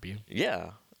 Karate chop you.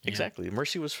 Yeah, exactly.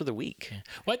 Mercy was for the weak. Yeah.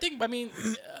 Well, I mean,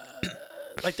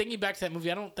 like thinking back to that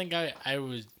movie, I don't think I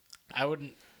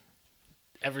wouldn't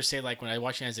ever say like when I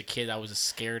watched it as a kid, I was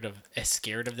scared of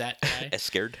that guy.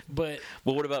 Scared. But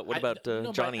well, what about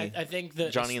no, Johnny? I think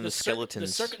Johnny and the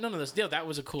Skeletons. That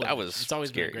was a cool. That image. was It's always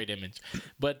scary. been a great image.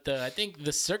 But I think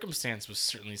the circumstance was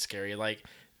certainly scary. Like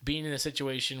being in a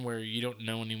situation where you don't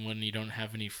know anyone, you don't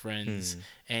have any friends,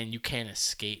 and you can't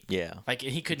escape. Yeah. Like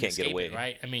he couldn't can't get escape away. it,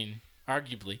 right? I mean,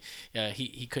 arguably,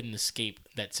 he couldn't escape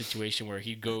that situation where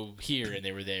he'd go here and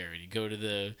they were there, and he'd go to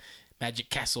the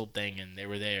Magic Castle thing and they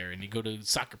were there, and he'd go to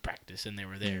soccer practice and they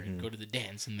were there, and go to the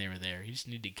dance and they were there. He just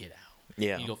needed to get out.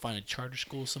 Yeah. You go find a charter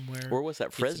school somewhere. Where was that?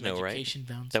 get some Fresno, right? education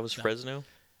That was Fresno.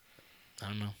 I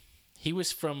don't know. He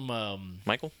was from.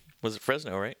 Michael, was it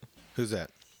Fresno, right? Who's that?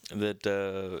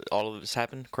 That all of this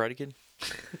happened. Karate Kid.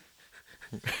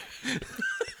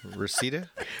 Reseda?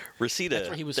 Reseda. That's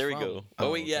where he was there from. we go. Oh,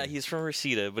 Oh, wait, yeah, okay. he's from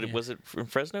Reseda, but Yeah. was it from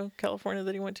Fresno, California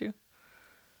that he went to?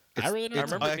 I really don't I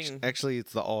remember Oh, being- actually,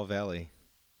 it's the All Valley.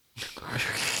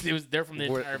 They're from the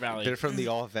entire valley. They're from the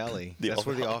All Valley. The That's All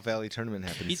where the Valley. All Valley tournament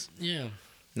happens. Yeah.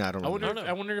 No, I don't I know. wonder. No.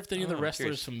 I wonder if any of the Oh, wrestlers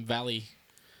curious. from Valley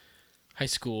High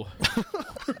School.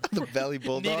 The Valley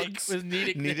Bulldogs. Was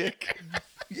Nedick. Nedick.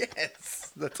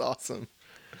 Yes, that's awesome.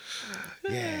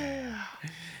 Yeah.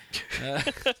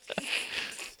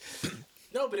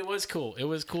 No, but it was cool. It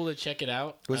was cool to check it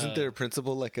out. Wasn't their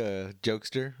principal like a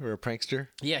jokester or a prankster?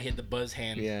 Yeah, he had the buzz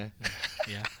hand. Yeah.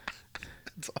 Yeah.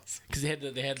 That's awesome. Because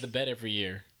they had the bet every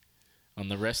year on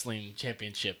the wrestling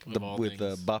championship of all With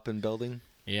the things. Boppin' Belding.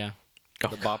 Yeah.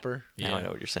 The bopper. Now I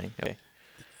know what you're saying. Okay.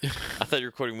 I thought you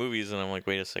were recording movies, and I'm like,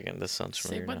 wait a second, this sounds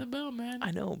familiar Saved by now. the Bell, man. I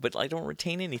know, but I don't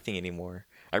retain anything anymore.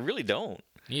 I really don't.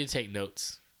 You need to take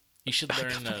notes. You should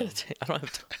learn I don't have time.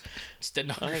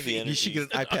 stenography. energy. You should get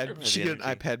an iPad. You should get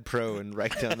an iPad Pro and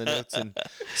write down the notes in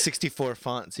 64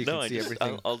 fonts so you can see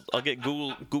everything. I'll get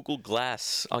Google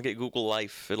Glass. I'll get Google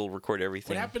Life. It'll record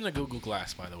everything. What happened to Google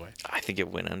Glass, by the way? I think it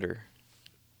went under.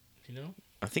 You know,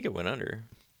 I think it went under.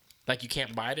 like you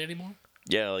can't buy it anymore.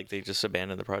 Yeah, like they just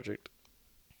abandoned the project.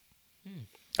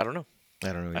 I don't know.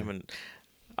 I don't know. I haven't.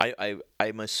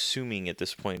 I'm assuming at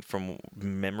this point from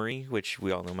memory, which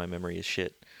we all know my memory is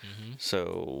shit.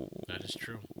 So That is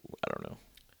true. I don't know.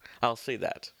 I'll say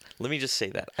that. Let me just say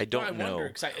that. I don't know. Wonder,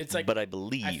 'cause it's like, but I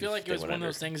believe. I feel like it they was went one of under.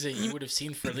 those things that you would have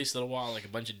seen for at least a little while, like a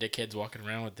bunch of dickheads walking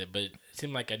around with it. But it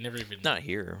seemed like I never even. Not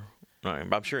here. No,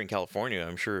 I'm sure in California.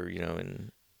 I'm sure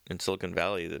in Silicon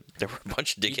Valley that there were a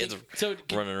bunch of You dickheads think-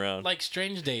 running around. Like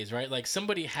Strange Days, right? Like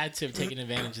somebody had to have taken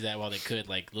advantage of that while they could,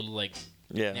 like little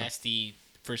yeah, nasty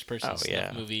first person Oh, snuff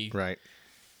yeah. movie, Right.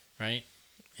 right?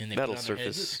 And they that'll put it on their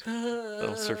heads. surface.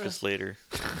 That'll surface later.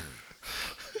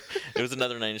 It was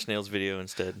another Nine Inch Nails video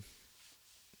instead.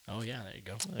 Oh yeah, there you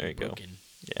go. There you go.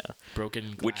 Yeah,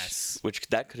 Broken glass. which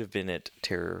that could have been at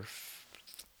Terror.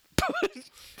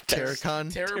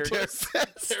 Terracon. Terrorpuss.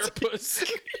 Terrorpuss.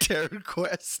 Terror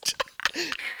Quest.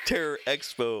 Terror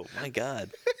Expo. My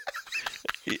God.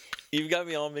 You've got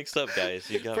me all mixed up, guys.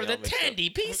 You've got For me the all mixed up. Tandy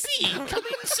PC,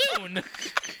 coming soon.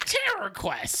 Terror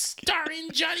Quest,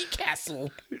 starring Johnny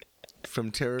Castle.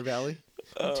 From Terror Valley.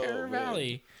 Terror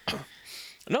Valley.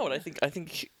 No, but I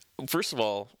think first of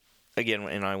all, again,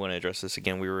 and I want to address this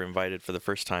again. We were invited for the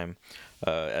first time,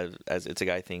 as it's a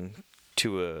guy thing,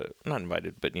 to not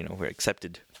invited, but we're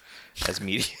accepted as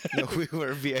media. No, we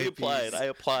were VIPs. I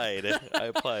applied.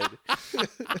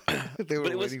 They were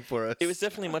But it was- waiting for us. It was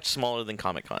definitely much smaller than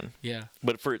Comic-Con. Yeah.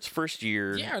 But for its first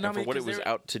year, Yeah, and no, I for mean, what it 'cause was they're-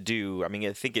 out to do, I mean,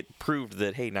 I think it proved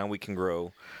that hey, now we can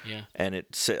grow, Yeah. and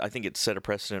I think it set a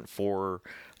precedent for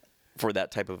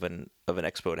that type of an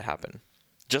expo to happen.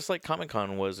 Just like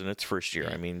Comic-Con was in its first year.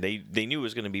 Yeah. I mean, they knew it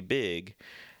was going to be big,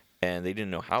 and they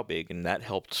didn't know how big, and that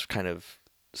helped kind of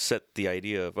set the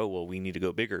idea of we need to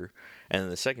go bigger. And then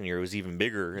the second year it was even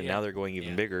bigger, and Yeah. now they're going even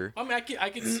Yeah. bigger. I mean, I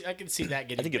can see that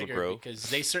getting think it'll bigger grow. because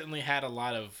they certainly had a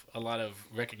lot of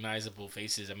recognizable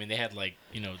faces. I mean, they had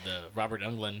the Robert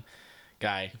Englund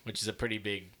guy, which is a pretty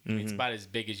big. I mean, it's about as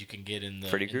big as you can get in the,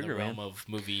 Freddy in the Krueger, realm man. of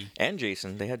movie. And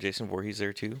Jason, they had Jason Voorhees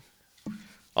there too.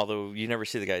 Although you never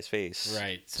see the guy's face,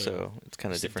 Right, So, so it's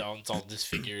kind of different. It's all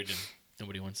disfigured, and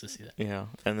nobody wants to see that. Yeah,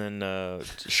 and then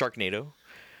Sharknado,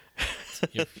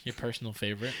 Your personal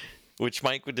favorite. which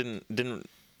Mike didn't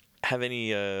have any.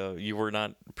 You were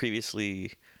not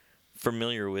previously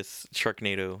familiar with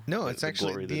Sharknado. No, it's the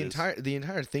actually glory the that is.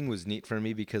 entire thing was neat for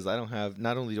me because I don't have.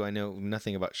 Not only do I know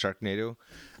nothing about Sharknado,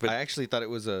 But- I actually thought it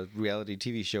was a reality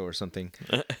TV show or something.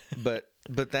 but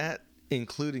that,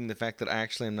 including the fact that I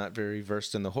actually am not very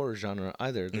versed in the horror genre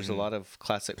either. There's a lot of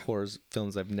classic horror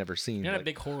films I've never seen. You're not a like-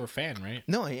 big horror fan, right?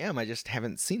 No, I am. I just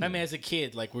haven't seen I them. mean, as a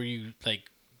kid, were you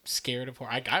scared of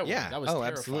horror? I was. Yeah. I was Oh,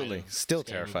 terrified absolutely. of Still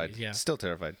scary terrified. movies, yeah. Still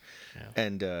terrified. Yeah.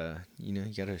 And you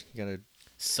gotta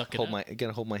Suck it hold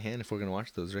up. hold my hand if we're gonna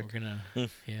watch those, We're Rick. gonna.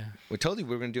 Yeah. We told you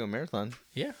we were gonna do a marathon.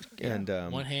 Yeah. And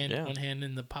one hand yeah.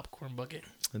 in the popcorn bucket.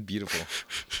 beautiful.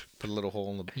 Put a little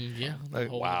hole in the. Yeah. the Like,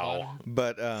 hole in the wow. bottom.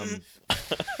 But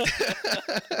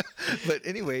but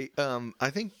anyway,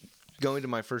 I think going to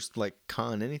my first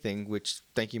con anything, which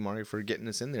thank you Mario for getting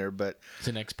us in there, but It's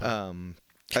an expo.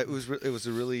 it was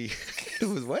a really it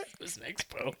was what It was an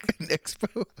expo. an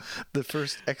expo, the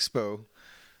first expose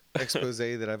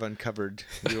that I've uncovered.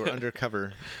 We were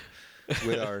undercover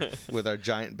with our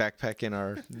giant backpack and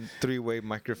our 3-way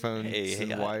microphones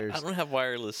and wires. I don't have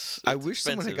wireless. I It's wish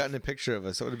someone had expensive. gotten a picture of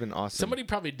us. It would have been awesome. Somebody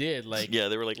probably did. Yeah,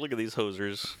 they were like, look at these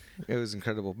hosers. It was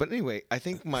incredible. But anyway, I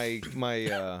think my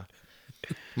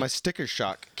sticker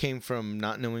shock came from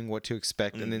not knowing what to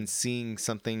expect and then seeing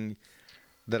something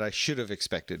that I should have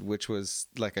expected, which was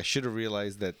I should have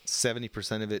realized that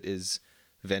 70% of it is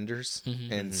vendors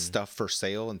and stuff for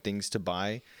sale and things to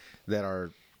buy that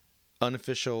are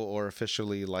unofficial or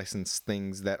officially licensed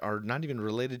things that are not even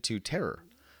related to terror.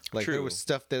 There True. was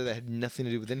stuff there that had nothing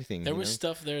to do with anything. There you was know?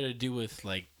 stuff there to do with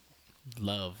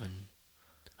love and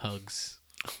hugs.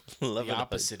 Love The it.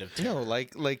 opposite of terror. No,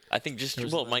 like I think just There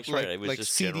was Mike's right. It was like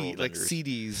just CD, general like vendors.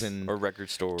 CDs and or record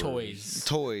stores,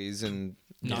 toys and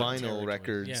Non-terror vinyl toys,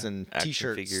 records yeah. and Action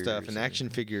T-shirt figures stuff and and- action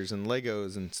figures and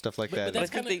Legos and stuff like But that. But I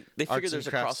that's think kinda they arts figure and there's a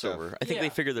craft stuff. crossover. I think Yeah, they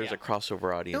figure there's yeah. a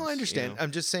crossover audience. No, I understand. you know?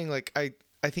 I'm just saying,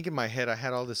 I think in my head I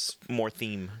had all this. More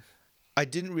theme. I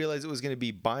didn't realize it was going to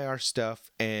be buy our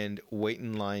stuff and wait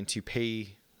in line to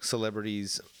pay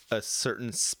celebrities a certain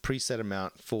preset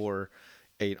amount for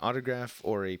an autograph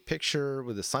or a picture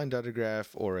with a signed autograph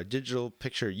or a digital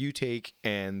picture you take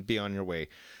and be on your way.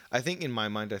 I think in my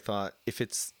mind, I thought if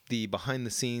it's the behind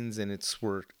the scenes and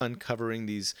we're uncovering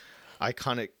these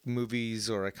iconic movies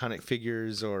or iconic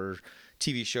figures or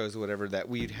TV shows or whatever, that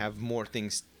we'd have more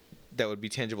things that would be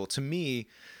tangible. To me,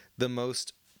 the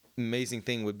most amazing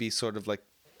thing would be sort of like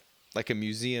a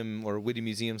museum or Witty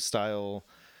Museum style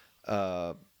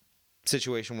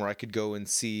situation where I could go and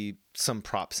see some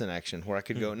props in action, where I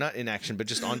could go not in action but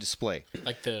just on display.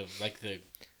 Like the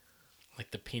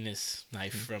penis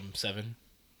knife from Seven.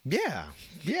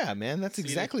 Yeah, man, that's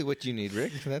exactly what you need,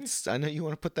 Rick. I know you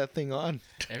want to put that thing on.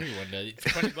 Everyone does. It's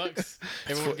 $20.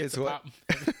 Everyone gets a pop.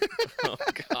 Oh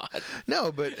God.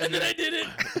 No, but And then I did it.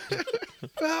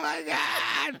 oh my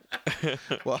God!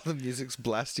 While the music's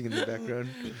blasting in the background.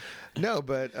 No,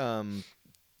 but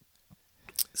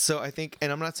so I think,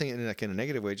 and I'm not saying it in a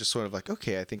negative way, just sort of like,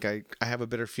 okay, I think I have a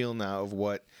better feel now of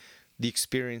what the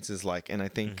experience is like, and I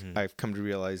think I've come to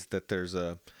realize that there's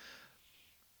a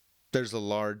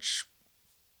large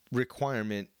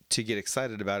requirement to get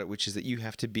excited about it, which is that you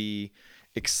have to be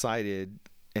excited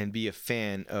and be a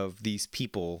fan of these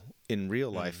people in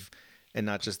real life and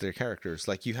not just their characters.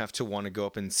 Like, you have to want to go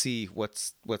up and see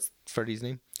what's Freddy's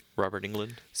name? Robert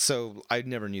Englund. So I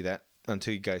never knew that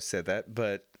until you guys said that,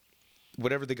 but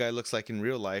whatever the guy looks like in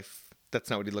real life, that's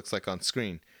not what he looks like on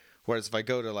screen. Whereas if I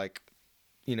go to, like,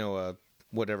 you know, a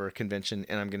whatever convention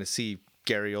and I'm going to see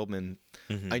Gary Oldman,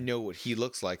 I know what he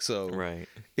looks like. So Right.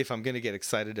 if I'm going to get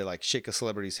excited to, like, shake a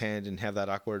celebrity's hand and have that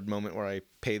awkward moment where I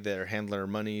pay their handler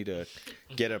money to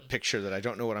get a picture that I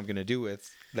don't know what I'm going to do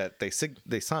with, that they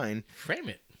sign, Frame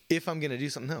it. if I'm going to do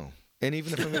something, no. And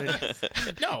even if I'm going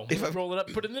to No. Roll it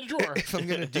up, put it in the drawer. if I'm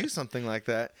going to do something like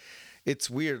that, it's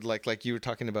weird. Like you were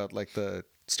talking about, like, the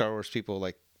Star Wars people,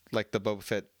 like the Boba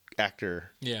Fett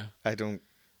actor. Yeah. I don't,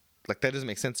 like, that doesn't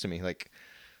make sense to me. Like,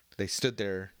 they stood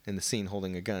there in the scene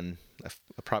holding a gun,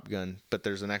 a prop gun, but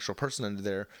there's an actual person under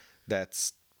there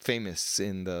that's famous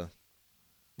in the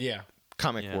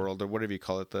comic world, or whatever you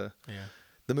call it, the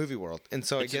movie world. And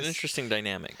so It's I guess an interesting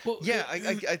dynamic. Well, yeah,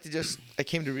 I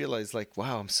came to realize, like,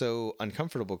 wow, I'm so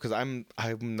uncomfortable because I'm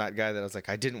that guy that I was like,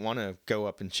 I didn't want to go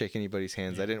up and shake anybody's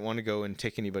hands. I didn't want to go and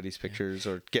take anybody's pictures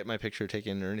or get my picture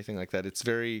taken or anything like that. It's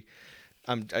very,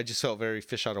 I just felt very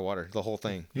fish out of water, the whole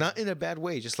thing. Not in a bad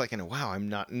way, just like in a, wow, I'm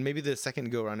not. And maybe the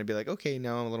second go around I'd be like, okay,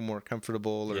 now I'm a little more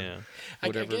comfortable or whatever. I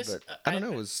guess, but I don't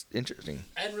know, it was interesting.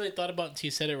 I hadn't really thought about it until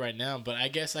you said it right now, but I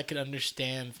guess I could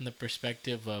understand from the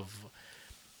perspective of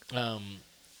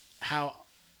how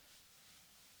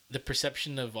the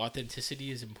perception of authenticity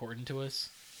is important to us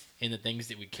in the things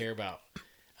that we care about.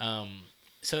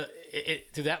 So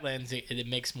through that lens, it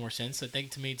makes more sense, I think,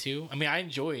 to me too. I mean, I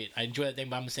enjoy it. I enjoy that thing,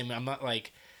 but I'm the same. I'm not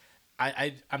like,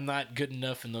 I'm not good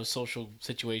enough in those social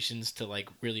situations to, like,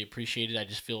 really appreciate it. I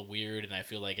just feel weird, and I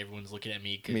feel like everyone's looking at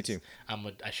me because Me too.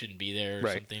 I shouldn't be there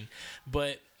or something.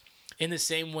 But in the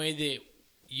same way that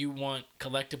you want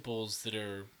collectibles that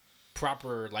are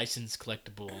proper licensed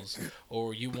collectibles,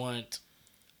 or you want,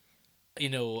 you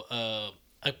know,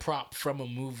 a prop from a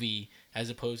movie as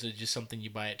opposed to just something you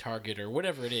buy at Target or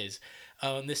whatever it is.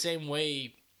 In the same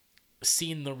way,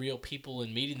 seeing the real people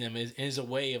and meeting them is a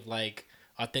way of, like,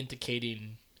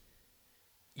 authenticating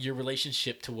your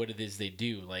relationship to what it is they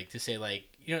do. Like, to say, like,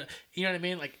 you know what I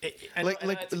mean? Like, actually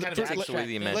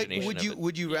the imagination.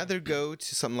 Would you rather go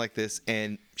to something like this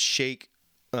and shake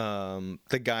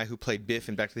the guy who played Biff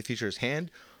in Back to the Future's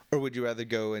hand, or would you rather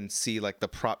go and see, like, the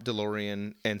prop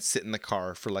DeLorean and sit in the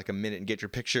car for, like, a minute and get your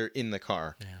picture in the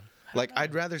car? Yeah. Like,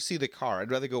 I'd rather see the car.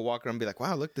 I'd rather go walk around and be like,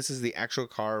 wow, look, this is the actual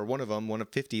car, or one of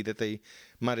 50 that they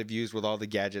might have used with all the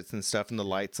gadgets and stuff and the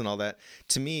lights and all that.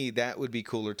 To me, that would be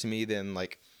cooler to me than,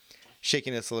 like,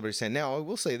 shaking a celebrity's hand. Now, I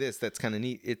will say this, that's kind of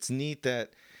neat. It's neat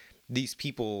that these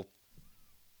people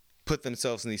put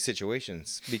themselves in these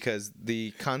situations, because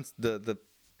the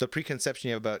preconception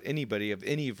you have about anybody of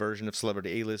any version of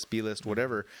celebrity, A-list, B-list,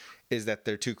 whatever, is that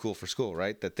they're too cool for school,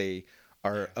 right? That they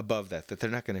are above that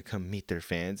they're not going to come meet their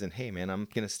fans and, hey, man, I'm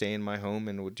going to stay in my home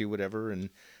and do whatever, and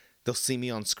they'll see me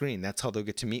on screen. That's how they'll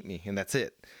get to meet me, and that's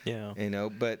it. Yeah. You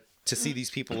know, but to see these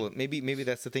people, maybe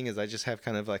that's the thing, is I just have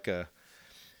kind of like it's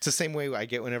the same way I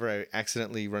get whenever I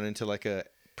accidentally run into, like, a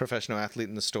professional athlete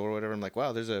in the store or whatever. I'm like,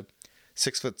 wow, there's a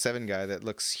 6'7" guy that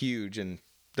looks huge and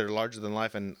they're larger than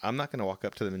life, and I'm not going to walk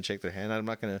up to them and shake their hand. I'm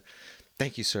not going to,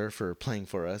 thank you, sir, for playing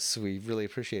for us. We really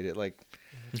appreciate it. Like,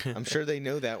 I'm sure they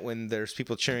know that when there's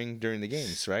people cheering during the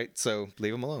games, right? So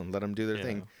leave them alone. Let them do their Yeah.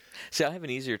 thing. See, I have an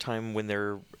easier time when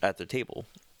they're at the table.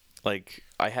 Like,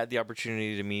 I had the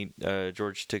opportunity to meet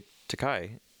George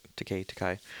Takei,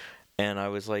 and I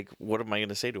was like, what am I going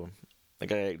to say to him?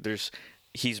 Like,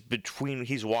 he's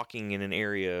walking in an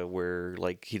area where,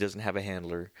 like, he doesn't have a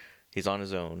handler. He's on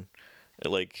his own.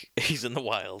 Like, he's in the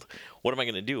wild. What am I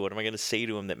going to do? What am I going to say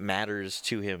to him that matters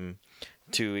to him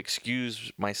to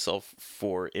excuse myself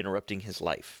for interrupting his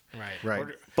life?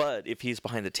 Right. But if he's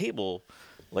behind the table,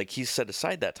 like, he's set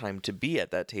aside that time to be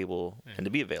at that table and to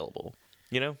be available,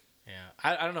 you know? Yeah,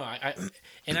 I don't know.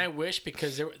 I wish,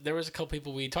 because there was a couple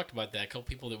people, we talked about that, a couple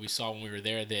people that we saw when we were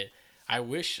there, that I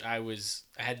wish I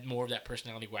had more of that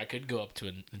personality where I could go up to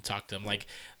and talk to him. Like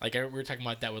we were talking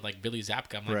about that with like Billy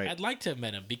Zabka. I'm like, Right. I'd like to have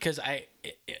met him, because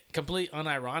completely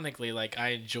unironically, like, I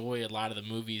enjoy a lot of the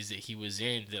movies that he was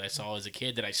in that I saw as a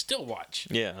kid that I still watch.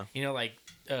 Yeah. You know, like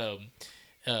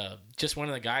Just One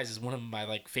of the Guys is one of my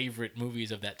like favorite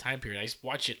movies of that time period. I just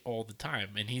watch it all the time,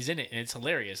 and he's in it, and it's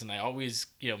hilarious. And I always,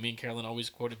 me and Carolyn always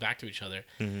quote it back to each other.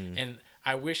 Mm-hmm. And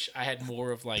I wish I had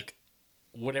more of, like,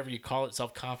 whatever you call it,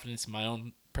 self-confidence in my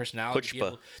own personality,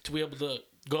 to be able to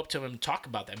go up to him and talk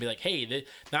about that and be like, hey,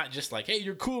 not just like, hey,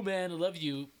 you're cool, man, I love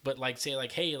you, but like say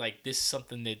like, hey, like, this is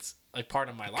something that's like part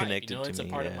of my life. Connected to it's a me,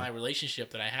 part of yeah. my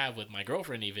relationship that I have with my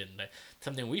girlfriend, even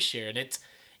something we share, and it's,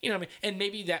 what I mean, and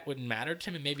maybe that wouldn't matter to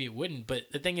him, and maybe it wouldn't.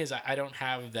 But the thing is, I don't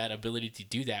have that ability to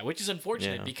do that, which is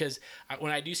unfortunate, Yeah. because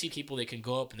when I do see people that can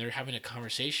go up and they're having a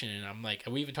conversation, and I'm like,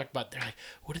 we even talked about, they're like,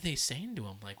 what are they saying to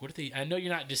him? Like, what are they? I know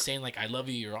you're not just saying like, I love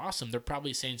you, you're awesome. They're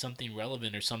probably saying something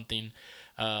relevant or something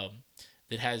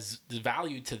that has the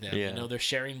value to them. Yeah. They're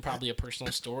sharing probably a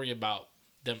personal story about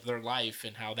their life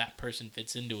and how that person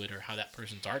fits into it, or how that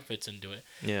person's art fits into it.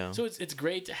 Yeah. So it's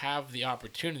great to have the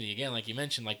opportunity, again, like you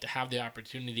mentioned, like to have the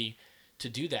opportunity to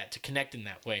do that, to connect in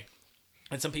that way.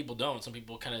 And some people don't. Some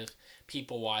people kind of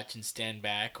people watch and stand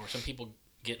back, or some people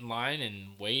get in line and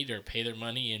wait or pay their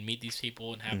money and meet these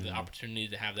people and have the opportunity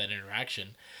to have that interaction.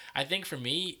 I think for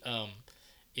me,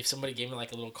 if somebody gave me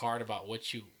like a little card about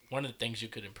one of the things you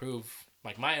could improve,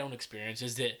 like my own experience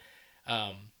is that,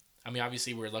 I mean,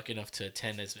 obviously we're lucky enough to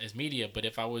attend as media, but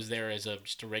if I was there as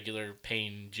just a regular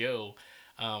paying Joe,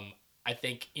 I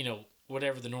think,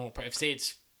 whatever the normal price, say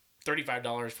it's $35,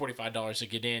 $45 to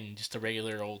get in, just a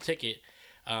regular old ticket.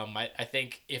 I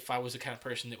think if I was the kind of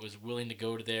person that was willing to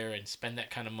go to there and spend that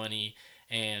kind of money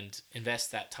and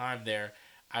invest that time there,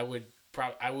 I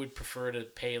would prefer to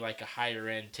pay like a higher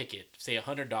end ticket, say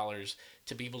 $100,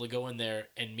 to be able to go in there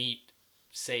and meet,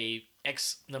 say,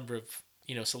 X number of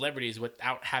celebrities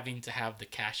without having to have the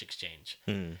cash exchange.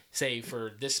 Say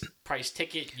for this price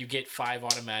ticket, you get 5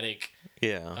 automatic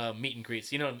meet and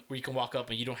greets. Where you can walk up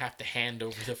and you don't have to hand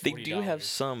over the $40. They do have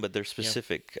some, but they're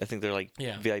specific. I think they're like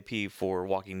VIP for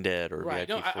Walking Dead, or right. VIP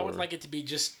No, for... I would like it to be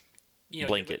just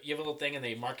blanket. You have a little thing and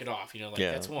they mark it off. Like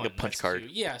Yeah, that's one. like a punch that's card. 2.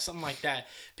 Yeah, something like that.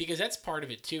 Because that's part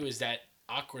of it too. Is that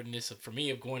awkwardness for me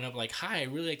of going up like, hi, I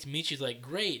really like to meet you. Like,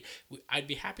 great, I'd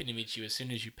be happy to meet you as soon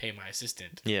as you pay my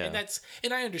assistant. Yeah.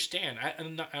 And I understand.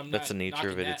 I'm not That's the nature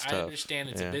of it. that. It's I tough. understand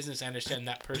it's a business. I understand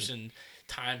that person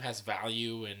time has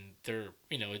value, and they're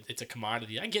it's a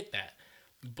commodity. I get that.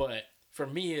 But for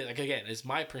me, like, again, it's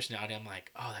my personality. I'm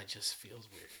like, oh, that just feels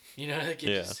weird. Like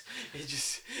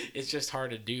it's just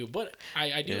hard to do. But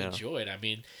I do enjoy it. I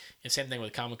mean, and same thing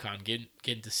with Comic-Con,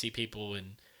 getting to see people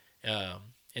and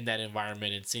in that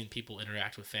environment and seeing people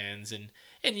interact with fans and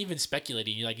even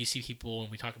speculating. You see people,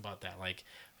 and we talk about that, like,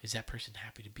 is that person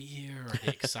happy to be here? Are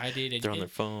they excited? And They're on their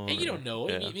phone. And you don't know.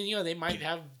 Yeah. I mean, they might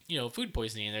have, food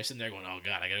poisoning, and they're sitting there going, oh,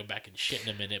 God, I got to go back and shit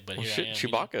in a minute. But Well, here I am.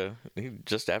 Chewbacca, he,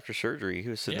 just after surgery, he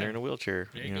was sitting Yeah. there in a wheelchair.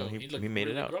 There you go. He looked made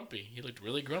really it out. grumpy. He looked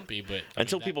really grumpy. But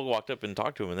Until people walked up and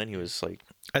talked to him, and then he was like,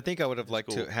 I think I would have liked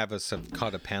cool. to have us have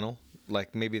caught a panel.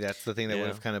 Like, maybe that's the thing that would Yeah.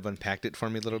 have kind of unpacked it for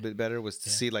me a little bit better, was to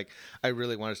see, like, I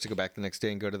really wanted us to go back the next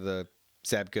day and go to the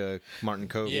Zabka Martin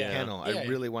Cove panel. Yeah. I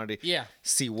really wanted to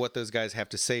see what those guys have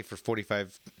to say for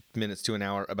 45 minutes to an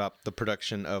hour about the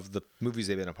production of the movies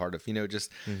they've been a part of.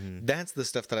 Just that's the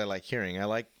stuff that I like hearing. I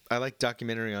like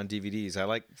documentary on DVDs. I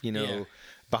like,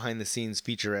 behind the scenes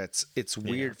featurettes. It's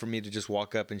weird for me to just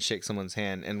walk up and shake someone's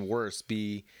hand, and worse,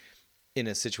 be in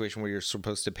a situation where you're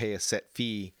supposed to pay a set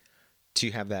fee to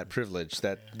have that privilege.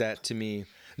 That to me,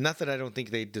 not that I don't think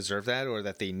they deserve that or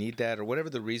that they need that or whatever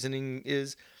the reasoning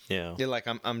is. yeah. Like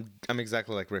I'm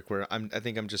exactly like Rick, where I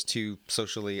think I'm just too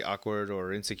socially awkward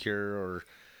or insecure, or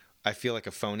I feel like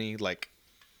a phony. Like,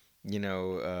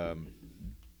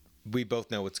 we both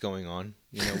know what's going on.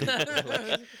 You know,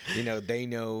 like, you know, they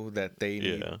know that they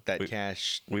need Yeah. that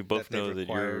cash. we both they've know that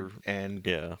acquired, you're- and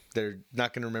Yeah. they're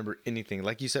not going to remember anything.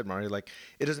 Like you said, Mario, like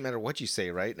it doesn't matter what you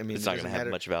say, right? I mean, It's it not doesn't going to have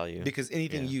matter- much value. because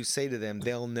anything Yeah. you say to them,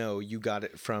 they'll know you got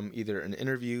it from either an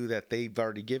interview that they've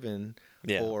already given,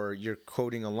 Yeah. or you're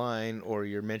quoting a line, or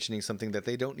you're mentioning something that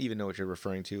they don't even know what you're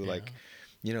referring to. Like,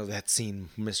 you know, that scene,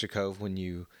 Mr. Cove, when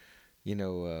you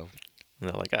know, And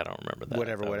they're like, I don't remember that.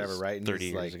 whatever, That whatever, was right? And 30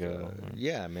 he's years like, ago.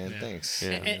 yeah, man, thanks.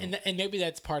 Yeah. And maybe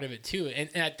that's part of it too. And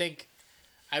I think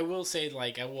I will say,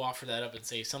 like, I will offer that up and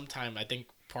say sometime I think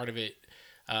part of it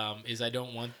is I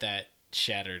don't want that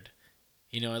shattered.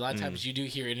 You know, a lot of times you do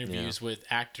hear interviews with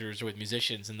actors or with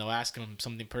musicians, and they'll ask them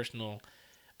something personal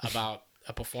about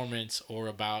a performance or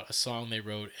about a song they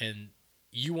wrote, and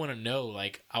you want to know,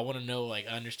 like, I want to know, like,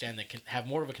 I understand that can have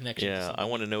more of a connection. to Yeah, I something.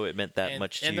 want to know it meant that and,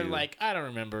 much to and you. they're like, I don't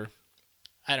remember,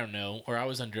 I don't know, or I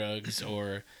was on drugs,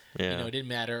 or Yeah. you know, it didn't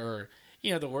matter, or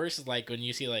you know, the worst is like when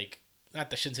you see, like,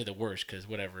 not I shouldn't say the worst because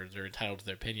whatever, they're entitled to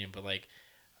their opinion, but like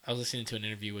I was listening to an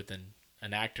interview with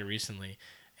an actor recently,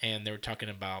 and they were talking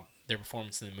about their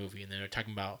performance in the movie, and they were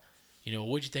talking about, you know,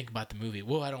 what'd you think about the movie?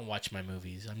 Well, I don't watch my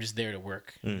movies, I'm just there to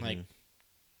work. I'm like,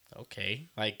 okay,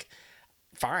 like,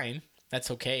 fine, that's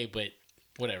okay, but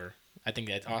whatever. I think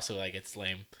that's also, like, it's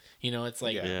lame. You know, it's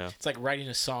like Yeah. it's like writing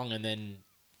a song and then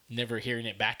never hearing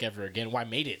it back ever again. Well, I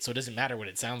made it, so it doesn't matter what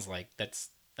it sounds like. That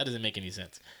doesn't make any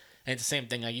sense. And it's the same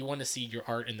thing. Like, you want to see your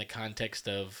art in the context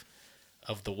of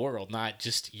the world, not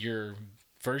just your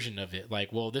version of it.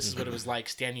 Like, well, this is what it was like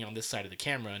standing on this side of the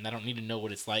camera, and I don't need to know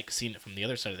what it's like seeing it from the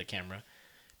other side of the camera,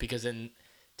 because then,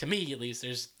 to me at least,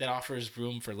 that offers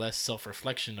room for less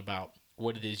self-reflection about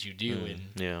what it is you do, and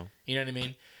Yeah. you know what I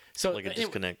mean. So Like a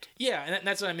disconnect. Yeah, and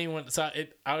that's what I mean.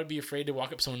 I would be afraid to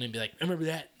walk up to someone and be like, "I remember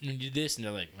that, and you did this," and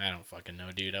they're like, "I don't fucking know,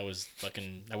 dude. I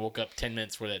woke up 10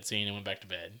 minutes for that scene and went back to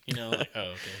bed." You know, like, oh,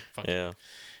 okay, fuck you. Yeah.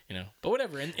 You know, but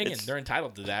whatever. And again, It's- they're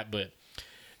entitled to that, but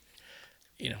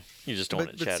you know, You just don't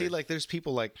want But it see, shattered. like, there's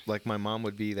people like my mom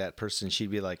would be that person.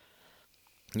 She'd be like,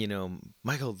 you know,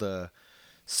 Michael, the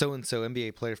so and so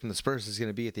NBA player from the Spurs is going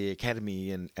to be at the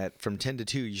academy, and from 10 to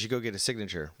 2, you should go get a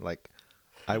signature. Like,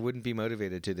 I wouldn't be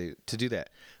motivated to do that.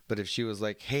 But if she was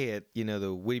like, hey, at, you know,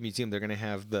 the Whitty Museum, they're going to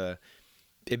have the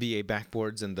NBA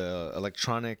backboards and the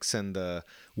electronics and the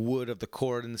wood of the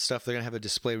court and stuff. They're going to have a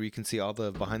display where you can see all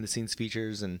the behind the scenes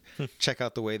features and check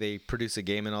out the way they produce a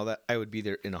game and all that. I would be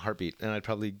there in a heartbeat, and I'd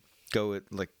probably go at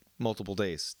like multiple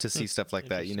days to see stuff like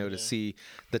that, you know, to see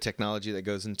the technology that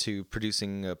goes into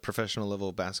producing a professional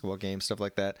level basketball game, stuff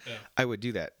like that. Yeah. I would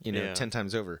do that, you know, Yeah. 10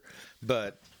 times over.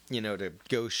 But, you know, to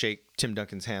go shake Tim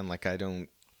Duncan's hand, like, I don't,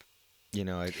 you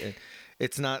know,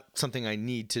 it's not something I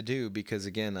need to do, because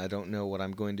again, I don't know what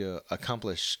I'm going to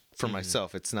accomplish for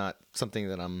myself. It's not something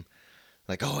that I'm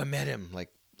like, oh, I met him. Like,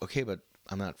 okay, but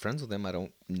I'm not friends with him. I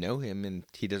don't know him, and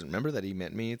he doesn't remember that he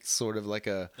met me. It's sort of like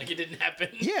a, like, it didn't happen.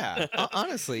 yeah,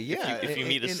 honestly, yeah. if you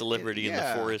meet a celebrity in the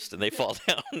yeah. forest and they fall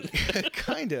down.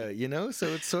 Kinda, you know. So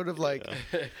it's sort of like,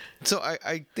 so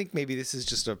I think maybe this is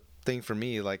just a thing for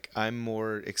me. Like, I'm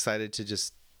more excited to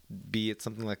just be at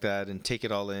something like that and take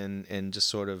it all in and just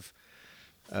sort of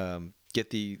get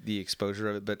the exposure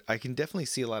of it. But I can definitely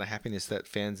see a lot of happiness that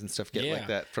fans and stuff get Yeah. like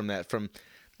that from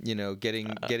you know, getting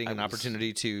an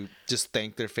opportunity to just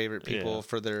thank their favorite people Yeah.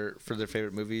 for their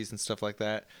favorite movies and stuff like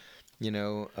that. You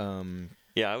know,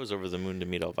 Yeah, I was over the moon to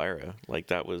meet Elvira. Like,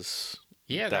 that was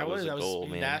Yeah, that was a I was goal,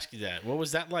 going to man. ask you that. What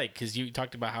was that like? Because you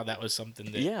talked about how that was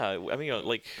something that. Yeah, I mean,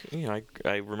 like, you know,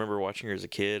 I remember watching her as a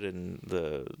kid, and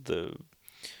the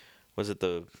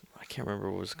I can't remember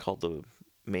what it was called, the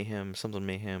Mayhem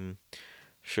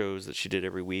shows that she did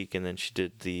every week, and then she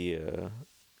did the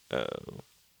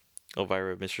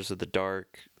Elvira, Mistress of the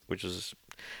Dark, which was,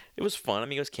 it was fun. I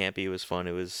mean, it was campy, it was fun,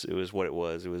 it was what it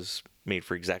was. It was made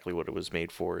for exactly what it was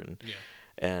made for,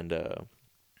 and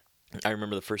I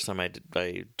remember the first time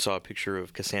I saw a picture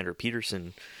of Cassandra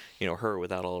Peterson, you know, her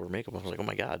without all of her makeup. I was like, oh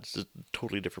my God, this is a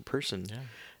totally different person. Yeah.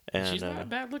 And She's not a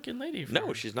bad looking lady.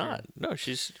 no, she's not. No,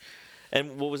 she's.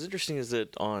 And what was interesting is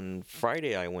that on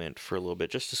Friday I went for a little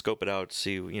bit just to scope it out, to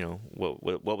see, you know,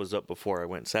 what was up before I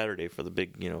went Saturday for the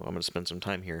big, you know, I'm going to spend some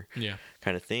time here, Yeah.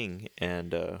 kind of thing.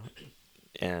 And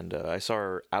I saw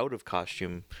her out of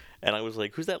costume, and I was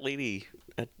like, "Who's that lady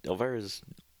at Elvira's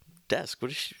desk?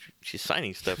 What is she? She's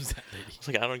signing stuff." Who's that lady? I was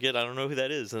like, I don't know who that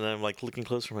is. And I'm like looking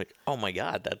closer. I'm like, oh my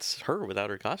God, that's her without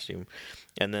her costume.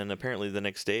 And then apparently the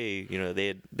next day, you know, they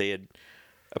had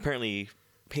apparently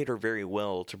paid her very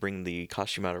well to bring the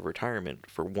costume out of retirement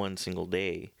for one single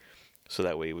day, so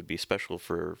that way it would be special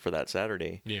for that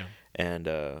Saturday. Yeah. And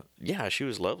yeah, she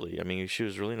was lovely. I mean, she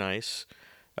was really nice.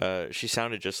 She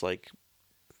sounded just like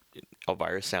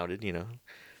Elvira sounded, you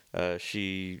know.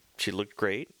 She looked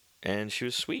great, and she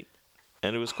was sweet,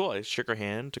 and it was cool. I shook her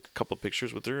hand, took a couple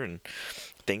pictures with her, and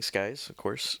thanks, guys, of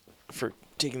course, for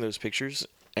taking those pictures.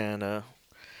 And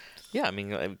yeah, I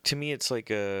mean, to me, it's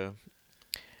like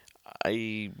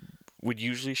I would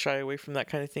usually shy away from that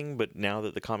kind of thing, but now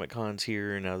that the Comic-Con's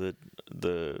here, now that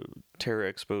the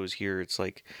Terra Expo's here, it's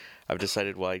like I've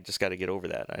decided, well, I just got to get over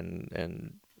that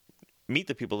and meet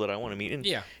the people that I want to meet. And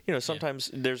Yeah. you know, sometimes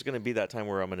there's going to be that time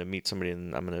where I'm going to meet somebody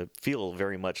and I'm going to feel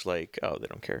very much like, oh, they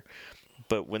don't care.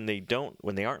 But when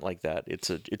they aren't like that, it's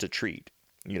a treat.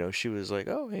 You know, she was like,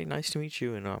 oh, hey, nice to meet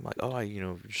you, and I'm like, oh,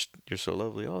 you're so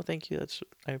lovely. Oh, thank you.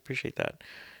 I appreciate that.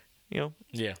 You know,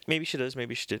 Yeah. maybe she does,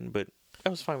 maybe she didn't, but that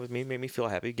was fine with me. Made me feel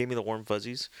happy. Gave me the warm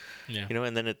fuzzies. Yeah. You know,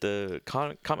 and then at the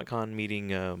Comic-Con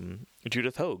meeting,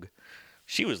 Judith Hogue,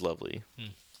 she was lovely.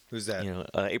 Who's that? You know,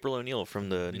 April O'Neil from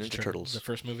the Ninja Turtles. The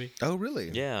first movie. Oh, really?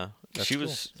 Yeah, That's she cool.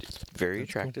 was very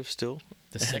attractive still.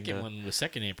 The And, second one, the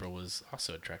second April, was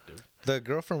also attractive. The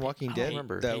girl from Walking don't Dead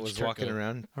remember. that Paige was Turco. walking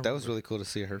around. I That was remember. really cool to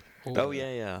see her. Oh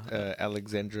yeah, yeah,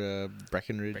 Alexandra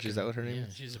Breckenridge. Is that what her name Yeah,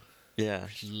 is? she's a yeah.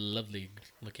 lovely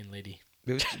looking lady.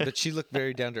 But she looked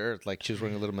very down to earth. Like she was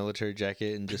wearing a little military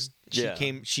jacket and just Yeah.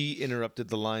 She interrupted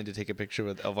the line to take a picture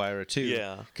with Elvira too.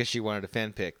 Yeah. Because she wanted a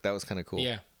fan pic. That was kind of cool.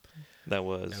 Yeah, That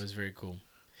was. that was very cool.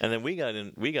 And then we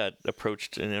got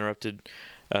approached and interrupted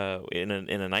in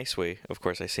a nice way. Of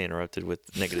course, I say interrupted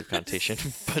with negative connotation,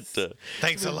 but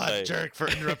Thanks a lot, Right. Jerk, for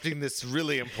interrupting this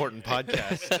really important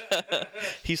podcast.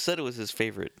 he said it was his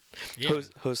favorite. Yeah.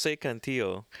 Jose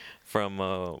Cantillo from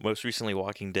most recently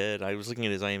Walking Dead. I was looking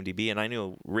at his IMDb, and I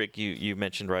knew Rick. You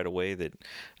mentioned right away that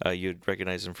you'd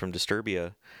recognize him from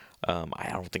Disturbia. I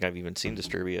don't think I've even seen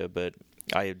Disturbia, but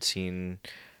I had seen,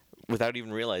 without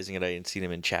even realizing it, I had seen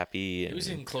him in Chappie. He And, was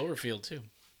in Cloverfield too.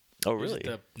 oh, He was really?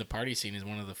 at the party scene is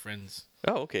one of the friends.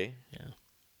 Oh, okay. Yeah.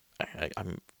 I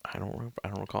don't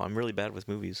recall. I'm really bad with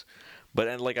movies, but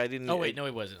and like I didn't. Oh wait, no,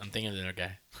 he wasn't. I'm thinking of the other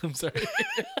guy. I'm sorry.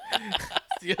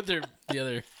 the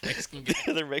other Mexican guy.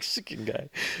 The other Mexican guy.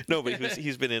 No, but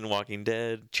he's been in Walking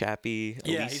Dead, Chappie,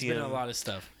 Yeah, he's been in a Elysium. lot of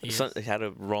stuff. He Had a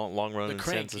long run the in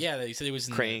Crank. Sons- Yeah, he said he was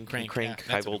in Crank, the Crank. Crank,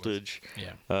 yeah, High that's what it was. Voltage,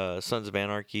 Yeah. Sons of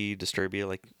Anarchy, Disturbia,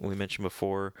 like we mentioned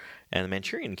before, and the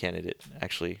Manchurian Candidate,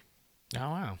 actually. Oh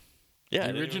wow. Yeah, I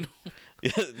The didn't original. even-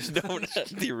 Yeah, no, not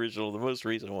the original, the most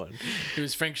recent one. It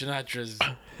was Frank Sinatra's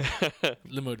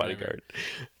limo driver. Bodyguard.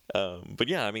 But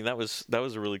yeah, I mean that was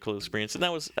a really cool experience, and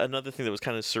that was another thing that was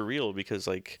kind of surreal because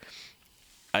like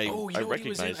I Oh, you know what he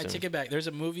was in? recognized I him. take it back. There's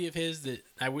a movie of his that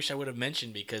I wish I would have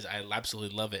mentioned because I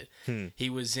absolutely love it. He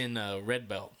was in Red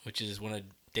Belt, which is one of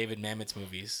David Mamet's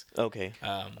movies. Okay,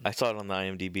 I saw it on the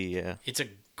IMDb. Yeah, It's a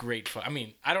great fun. I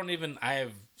mean, I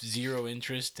have zero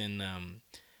interest in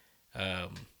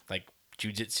like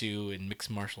jujitsu and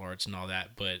mixed martial arts and all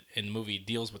that, but in the movie it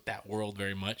deals with that world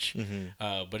very much.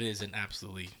 But it is an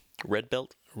absolutely Red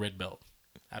Belt. Red Belt,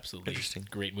 absolutely Interesting.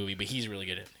 great movie. But he's really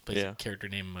good at it. He plays Yeah. a character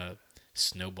named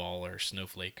Snowball or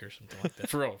Snowflake or something like that.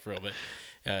 For real.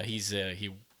 But he's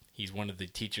one of the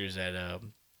teachers at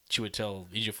Chiwetel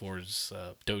Ejiofor's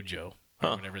dojo or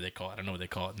Huh. whatever they call it. I don't know what they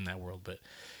call it in that world, but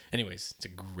anyways, it's a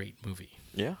great movie.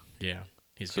 Yeah, Yeah,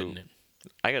 he's So- good in it.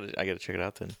 I gotta check it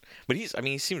out then. But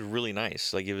he seemed really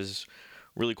nice. Like it was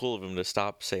really cool of him to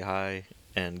stop, say hi,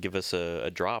 and give us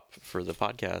a drop for the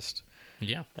podcast.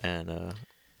 Yeah. And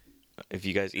if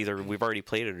you guys either we've already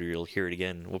played it or you'll hear it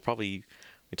again.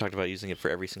 We talked about using it for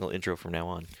every single intro from now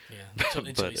on. Yeah, until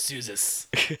he But- sues us.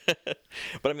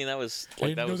 But I mean that was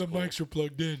like that was cool. were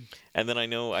plugged in. And then I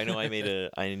know I made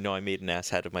an ass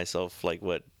hat of myself like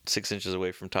what 6 inches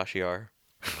away from Tashiar.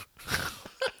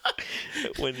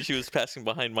 When she was passing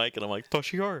behind Mike and I'm like,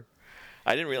 Tashiar.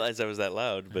 I didn't realize I was that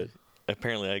loud, but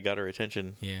apparently I got her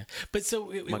attention. Yeah, but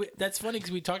so that's funny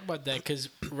because we talked about that because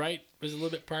right it was a little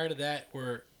bit prior to that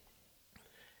where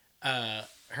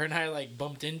her and I like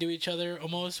bumped into each other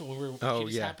almost when we were Oh, she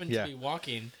just yeah, happened yeah. to be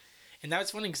walking, and that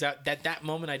was funny because that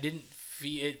moment I didn't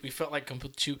feel it. We felt like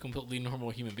two completely normal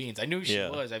human beings. I knew who she Yeah.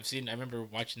 was. I remember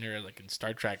watching her like in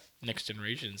Star Trek Next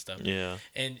Generation and stuff. Yeah.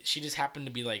 And she just happened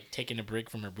to be like taking a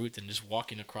break from her booth and just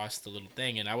walking across the little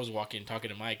thing. And I was walking, talking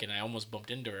to Mike, and I almost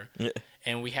bumped into her. Yeah.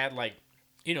 And we had like,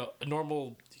 a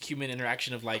normal human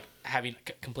interaction of like having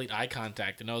complete eye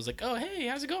contact. And I was like, "Oh, hey,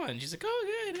 how's it going?" She's like, "Oh,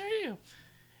 good. How are you?"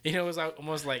 It was like,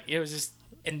 almost like it was just,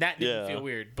 and that didn't Yeah. feel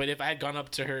weird. But if I had gone up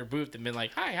to her booth and been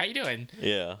like, "Hi, how you doing?"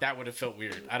 Yeah. that would have felt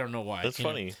weird. I don't know why. That's you know?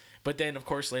 funny. But then, of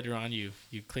course, later on, you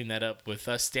clean that up with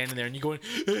us standing there and you going,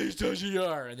 "Hey,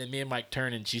 Tashiar," and then me and Mike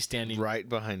turn and she's standing Right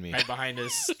behind me. right behind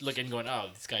us, looking, going, "Oh,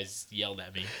 this guy's yelled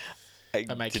at me." I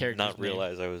By my did character's not name.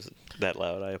 realize I was that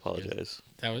loud. I apologize.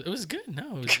 It was good.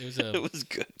 No, it was a It was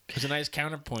good. it was a nice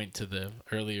counterpoint to the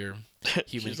earlier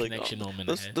human She's like, connection "Oh, moment.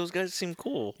 I Those, had. those guys seem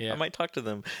cool. Yeah. I might talk to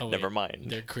them. Oh, wait, Never mind.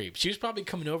 They're creeps. She was probably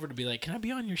coming over to be like, "Can I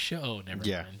be on your show?" Never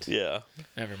Yeah. mind. Yeah.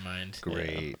 Never mind.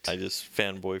 Great. I just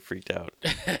fanboy freaked out.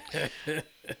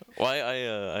 Well,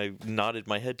 I nodded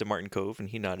my head to Martin Cove, and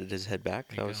he nodded his head back.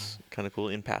 There That you was kind of cool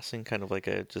in passing, kind of like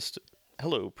a just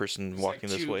hello person It's walking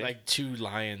like this two, way. like two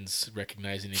lions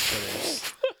recognizing each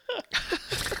other's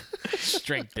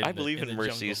strength. I believe in the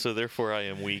mercy, jungle. so therefore I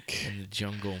am weak. In the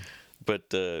jungle. But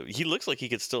he looks like he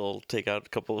could still take out a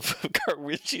couple of car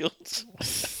windshields.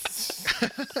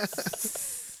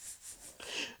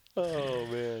 Oh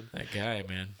man. That guy,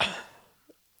 man.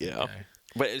 Yeah. Guy.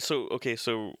 But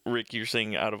so Rick, you're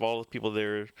saying out of all the people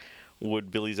there,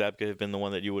 would Billy Zabka have been the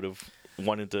one that you would have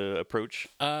wanted to approach?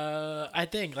 I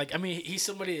think, like, I mean, he's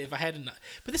somebody, if I hadn't,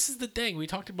 but this is the thing, we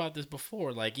talked about this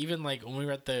before, like, even, like, when we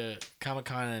were at the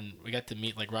Comic-Con and we got to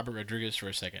meet, like, Robert Rodriguez for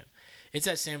a second, it's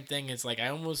that same thing, it's like, I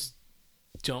almost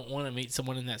don't want to meet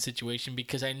someone in that situation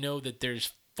because I know that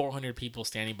there's 400 people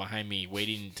standing behind me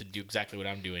waiting to do exactly what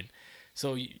I'm doing.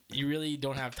 So you really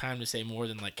don't have time to say more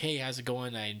than like, hey, how's it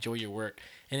going? I enjoy your work.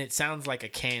 And it sounds like a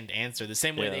canned answer. The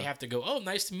same way Yeah. they have to go, oh,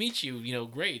 nice to meet you. You know,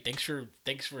 great. Thanks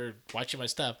for watching my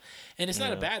stuff. And it's not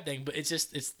a Yeah. bad thing, but it's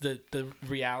just the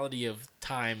reality of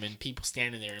time and people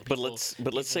standing there. And But people,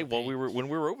 let's say people when paying.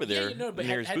 we were over Yeah, there you know, but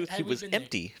near his had- booth, had he we was been there-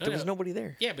 empty. No, There was no. nobody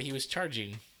there. Yeah, but he was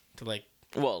charging to like,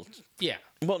 Well, yeah.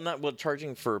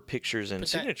 charging for pictures and But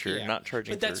that- signature, yeah. not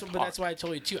charging But that's for but that's talk. why I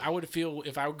told you too. I would feel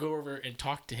if I would go over and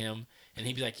talk to him, and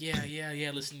he'd be like,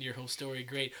 "Yeah, listen to your whole story,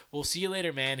 great. Well, see you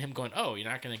later, man." Him going, "Oh, you're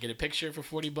not gonna get a picture for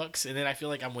 $40," and then I feel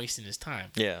like I'm wasting his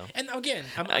time. Yeah. And again,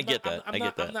 I get that. I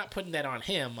get that. I'm not putting that on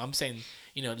him. I'm saying,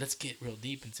 let's get real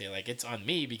deep and say like it's on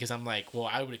me because I'm like, well,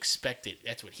 I would expect it.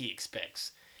 That's what he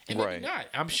expects. And maybe Right. not.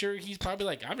 I'm sure he's probably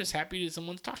like, I'm just happy that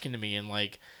someone's talking to me and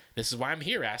like. This is why I'm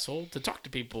here, asshole, to talk to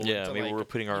people. Yeah, and to, maybe like, we're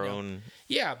putting our you know, own.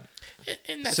 Yeah,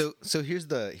 and that's So here's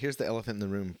the elephant in the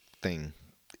room thing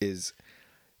is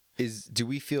do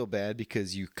we feel bad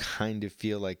because you kind of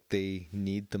feel like they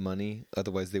need the money,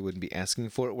 otherwise they wouldn't be asking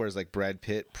for it, whereas like Brad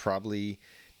Pitt probably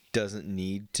doesn't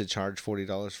need to charge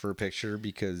 $40 for a picture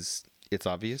because it's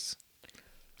obvious?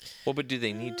 Well, but do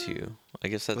they need to? I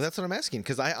guess that's, Well, that's what I'm asking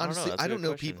because I honestly That's a I good don't know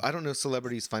question. people, I don't know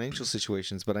celebrities' financial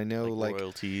situations, but I know like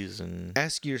royalties and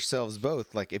ask yourselves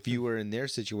both, like if you were in their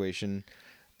situation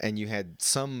and you had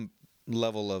some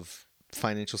level of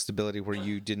financial stability where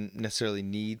you didn't necessarily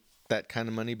need that kind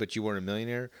of money, but you were a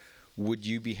millionaire, would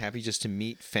you be happy just to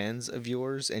meet fans of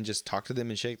yours and just talk to them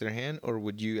and shake their hand? Or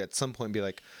would you at some point be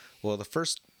like, well, the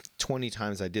first 20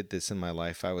 times I did this in my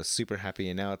life, I was super happy.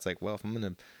 And now it's like, well, if I'm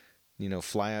going to,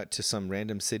 fly out to some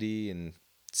random city and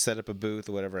set up a booth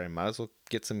or whatever, I might as well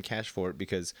get some cash for it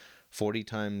because 40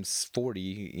 times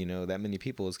 40, that many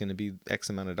people is going to be X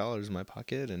amount of dollars in my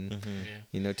pocket and,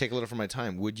 take a little from my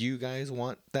time. Would you guys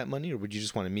want that money or would you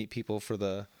just want to meet people for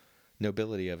the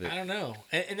nobility of it? I don't know,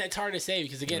 and it's hard to say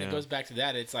because again, Yeah. it goes back to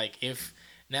that. It's like if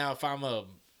I'm a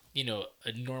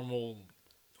normal,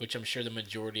 which I'm sure the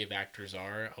majority of actors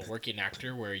are, a working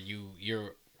actor where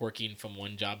you're working from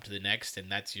one job to the next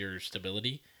and that's your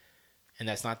stability, and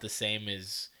that's not the same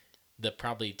as the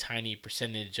probably tiny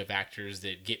percentage of actors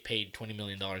that get paid $20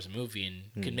 million a movie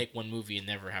and can make one movie and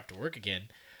never have to work again.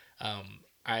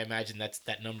 I imagine that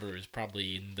number is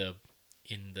probably in the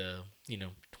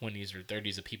 20s or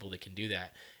 30s of people that can do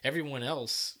that. Everyone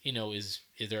else, is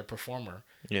they're a performer,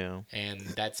 yeah. and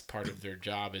that's part of their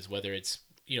job. Is whether it's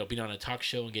being on a talk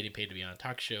show and getting paid to be on a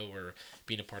talk show, or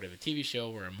being a part of a TV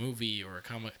show or a movie or a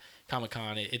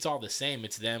Comic-Con. It's all the same.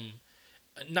 It's them,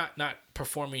 not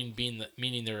performing,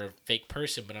 meaning they're a fake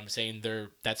person, but I'm saying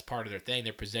that's part of their thing.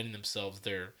 They're presenting themselves.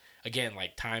 They're again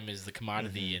like time is the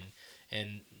commodity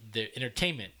and the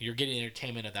entertainment. You're getting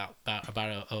entertainment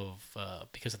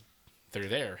because they're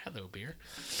there. Hello, beer.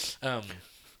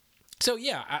 So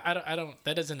yeah, I don't.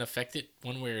 That doesn't affect it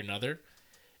one way or another.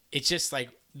 It's just like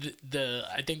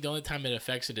I think the only time it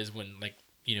affects it is when like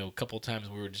a couple of times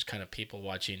we were just kind of people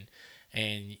watching,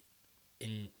 and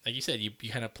like you said, you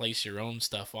kind of place your own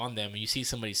stuff on them, and you see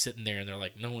somebody sitting there and they're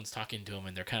like no one's talking to them,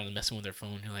 and they're kind of messing with their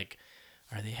phone. You're like,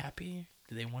 are they happy?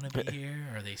 Do they want to be here?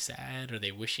 Are they sad? Are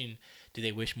they wishing? Do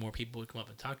they wish more people would come up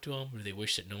and talk to them? Or do they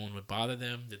wish that no one would bother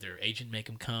them? Did their agent make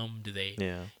them come? Do they,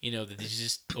 Yeah. that they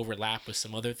just overlap with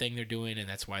some other thing they're doing, and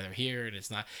that's why they're here? And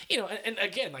it's not, and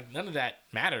again, like none of that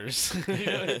matters.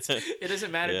 It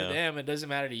doesn't matter Yeah. to them. It doesn't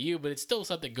matter to you. But it's still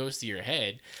something that goes to your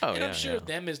head. Oh, and I'm yeah, sure yeah.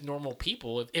 them as normal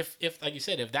people, if like you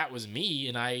said, if that was me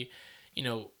and I,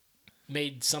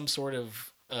 made some sort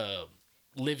of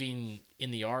living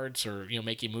in the arts or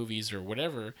making movies or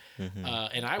whatever, and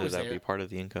I was That there. would be part of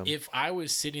the income. If I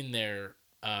was sitting there,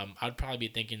 I'd probably be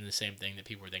thinking the same thing that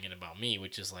people were thinking about me,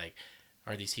 which is like,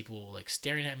 are these people like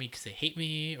staring at me because they hate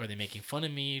me? Are they making fun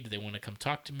of me? Do they want to come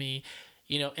talk to me?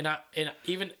 And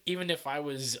even if I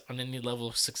was on any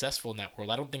level successful in that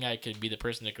world, I don't think I could be the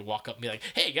person that could walk up and be like,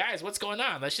 "Hey guys, what's going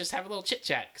on? Let's just have a little chit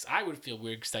chat." Because I would feel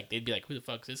weird. Because like they'd be like, "Who the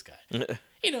fuck's this guy?"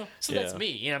 So that's Yeah.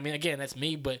 me. I mean, again, that's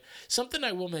me. But something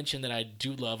I will mention that I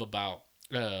do love about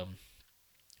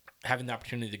having the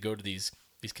opportunity to go to these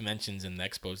conventions and the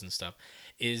expos and stuff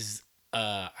is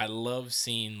I love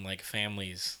seeing like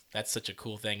families. That's such a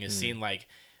cool thing. Is seeing like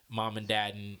mom and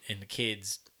dad and the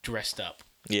kids dressed up.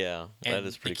 Yeah, that And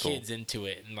is pretty the cool. kids into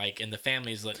it, and the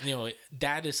families, like,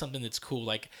 that is something that's cool.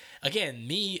 Like, again,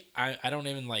 me, I don't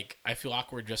even like, I feel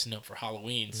awkward dressing up for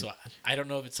Halloween, so I don't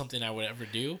know if it's something I would ever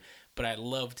do, but I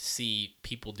love to see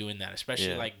people doing that, especially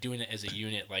Yeah. like doing it as a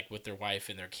unit, like with their wife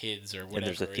and their kids or whatever. And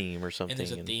there's a theme or something. And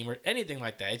there's a theme or anything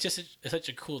like that. It's just it's such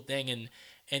a cool thing,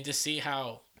 and to see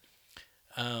how,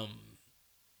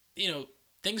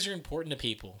 things are important to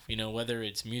people, whether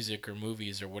it's music or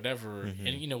movies or whatever. And,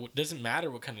 it doesn't matter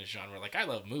what kind of genre. Like, I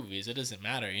love movies. It doesn't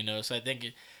matter, So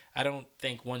I don't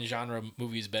think one genre of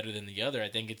movie is better than the other. I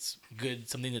think it's good.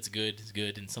 Something that's good is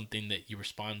good. And something that you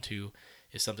respond to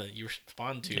is something that you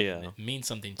respond to. Yeah. And it means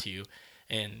something to you.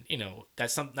 And,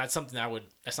 that's not something I would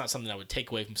take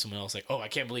away from someone else. Like, oh, I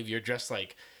can't believe you're dressed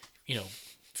like,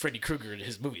 Freddy Krueger,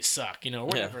 his movies suck,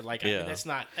 whatever. Yeah, Like, yeah. I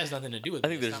mean, has nothing to do with I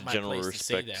it. think It's there's not my general place to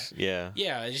say respect. that. Yeah.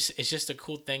 Yeah, it's just a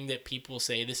cool thing that people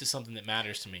say, this is something that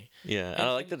matters to me. Yeah. And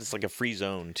I like that it's like a free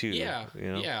zone too. Yeah,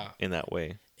 yeah. In that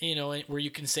way. And where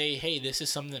you can say, hey, this is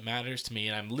something that matters to me,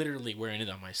 and I'm literally wearing it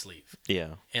on my sleeve. Yeah.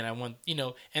 And I want,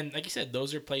 and like you said,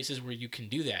 those are places where you can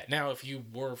do that. Now, if you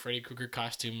wore a Freddy Krueger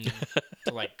costume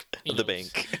to like The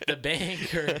bank. the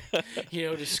bank, or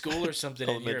to school or something,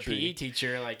 and you're a Elementary. PE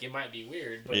teacher, like it might be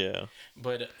weird. But, Yeah.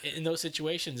 But in those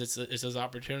situations, it's those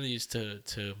opportunities to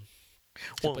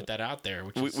Well, put that out there.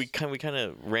 Which We kind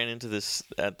of ran into this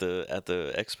at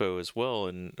the expo as well,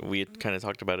 and we had kind of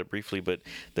talked about it briefly. But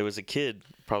there was a kid,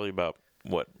 probably about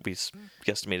what we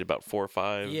guesstimated about 4 or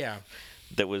 5, yeah,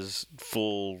 that was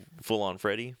full on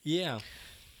Freddy. yeah.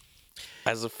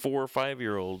 As a 4 or 5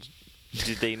 year old,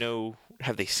 did they know?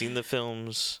 Have they seen the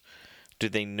films? Do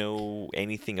they know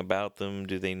anything about them?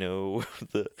 Do they know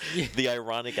the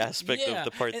ironic aspect of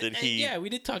the part that we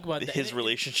did talk about that. his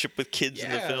relationship with kids in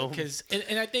the film? Because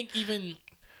and I think even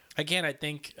again, I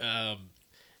think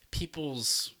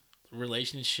people's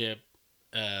relationship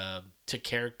to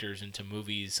characters and to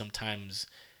movies sometimes,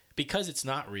 because it's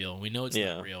not real. We know it's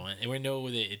not real, and we know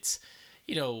that it's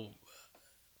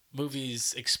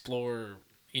movies explore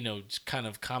just kind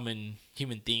of common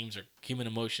human themes or human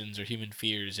emotions or human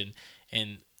fears, and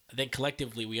I think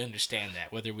collectively we understand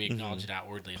that, whether we acknowledge it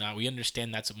outwardly or not. We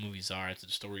understand that's what movies are, that's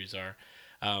what stories are,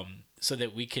 so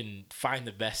that we can find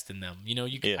the best in them.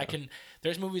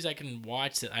 There's movies I can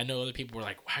watch that I know other people were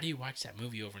like, "Why do you watch that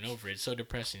movie over and over? It's so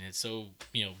depressing. It's so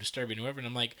disturbing, or whatever." And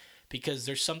I'm like, because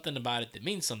there's something about it that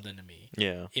means something to me.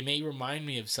 Yeah. It may remind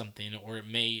me of something, or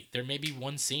there may be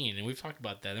one scene, and we've talked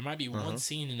about that. There might be one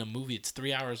scene in a movie that's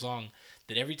 3 hours long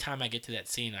that every time I get to that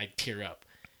scene, I tear up.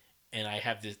 And I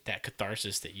have that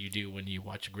catharsis that you do when you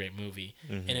watch a great movie,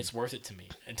 and it's worth it to me.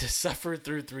 And to suffer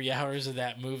through 3 hours of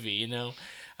that movie, and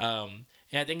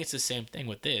I think it's the same thing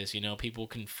with this. People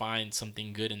can find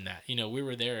something good in that. We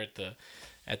were there at the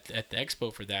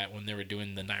expo for that when they were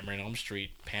doing the Nightmare on Elm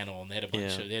Street panel, and they had a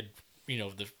bunch of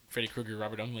the Freddy Krueger,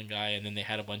 Robert Englund guy, and then they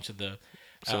had a bunch of the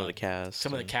Some of the cast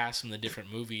from the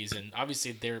different movies, and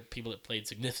obviously there are people that played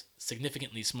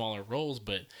significantly smaller roles,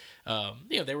 but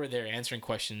they were there answering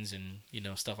questions and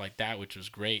stuff like that, which was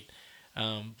great.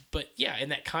 But yeah, in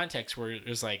that context where it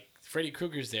was like Freddy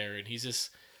Krueger's there, and he's this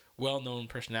well-known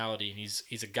personality, and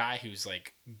he's a guy who's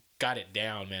like got it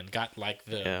down, man, got like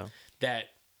the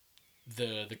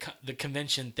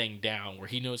convention thing down, where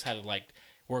he knows how to like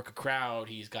work a crowd.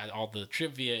 He's got all the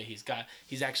trivia.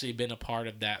 He's actually been a part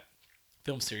of that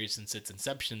film series since its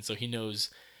inception, so he knows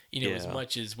as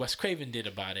much as Wes Craven did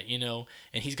about it,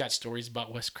 and he's got stories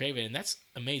about Wes Craven, and that's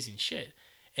amazing shit.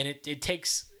 And it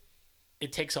takes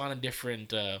on a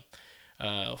different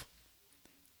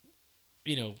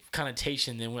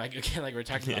connotation than like we're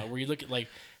talking about, where you look at like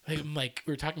we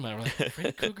were talking about, like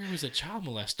Freddy Krueger was a child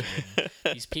molester,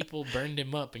 and these people burned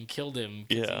him up and killed him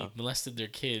because he molested their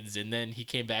kids, and then he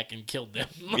came back and killed them.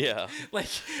 Like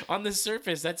on the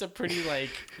surface, that's a pretty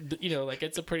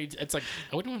it's like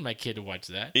I wouldn't want my kid to watch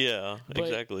that.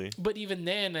 Exactly. But even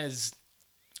then, as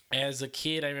a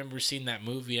kid, I remember seeing that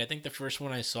movie. I think the first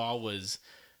one I saw was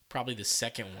probably the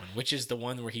second one, which is the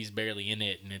one where he's barely in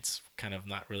it, and it's kind of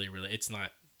not really. It's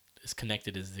not as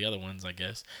connected as the other ones, I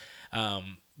guess.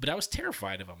 But I was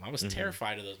terrified of him. I was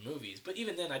terrified of those movies. But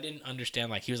even then, I didn't understand.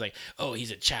 Like, he was like, "Oh,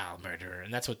 he's a child murderer,"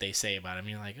 and that's what they say about him.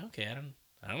 You're like, okay, I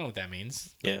don't know what that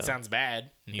means. But it sounds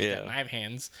bad. And he's got knife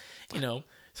hands,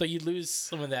 So you lose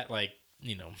some of that, like,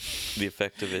 the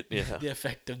effect of it. Yeah, the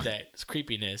effect of that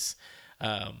creepiness.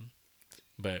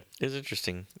 But it's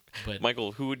interesting. But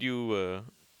Michael, who would you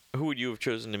have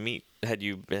chosen to meet had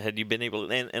you been able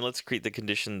to, and let's create the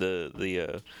condition,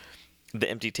 the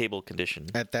empty table condition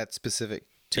At that specific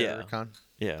TerrorCon?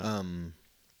 Yeah.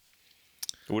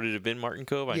 Would it have been Martin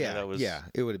Kove? I know that was. Yeah,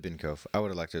 it would have been Kove. I would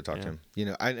have liked to talk to him.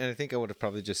 And I think I would have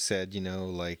probably just said,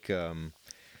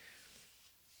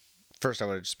 first I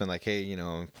would have just been like, hey,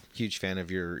 huge fan of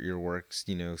your works,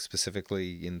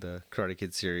 specifically in the Karate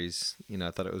Kid series. I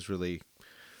thought it was really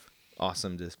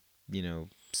awesome to,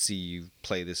 see you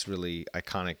play this really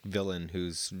iconic villain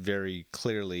who's very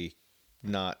clearly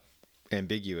not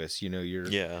ambiguous.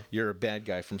 You're a bad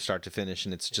guy from start to finish,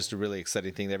 and it's just a really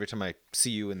exciting thing. Every time I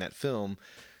see you in that film,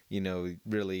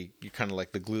 really you're kind of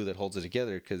like the glue that holds it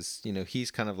together, because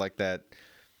he's kind of like that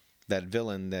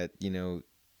villain that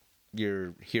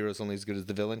your hero's only as good as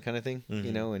the villain kind of thing.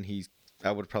 And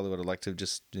I would have liked to have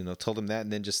just told him that,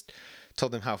 and then just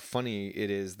told him how funny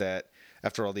it is that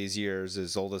after all these years,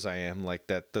 as old as I am, like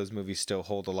that those movies still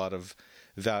hold a lot of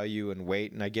value and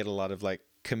weight, and I get a lot of like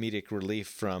comedic relief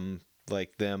from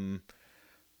like them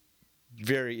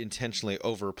very intentionally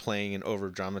overplaying and over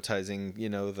dramatizing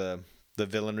the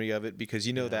villainry of it, because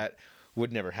that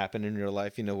would never happen in real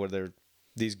life, where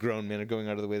these grown men are going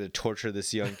out of the way to torture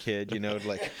this young kid,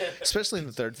 like, especially in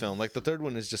the third film. Like, the third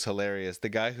one is just hilarious. The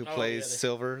guy who plays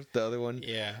Silver, the other one.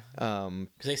 Yeah. Because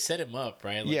they set him up,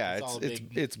 right? Like,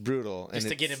 it's brutal. Just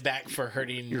to get him back for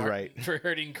hurting for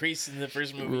hurting Kreese in the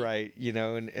first movie. Right.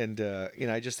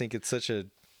 I just think it's such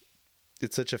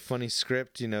a funny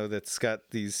script, that's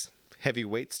got these heavy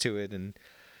weights to it, and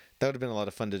that would have been a lot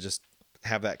of fun to just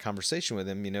have that conversation with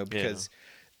him, because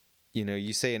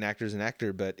you say an actor's an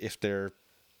actor, but if they're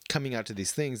coming out to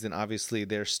these things, then obviously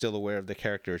they're still aware of the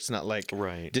character. It's not like De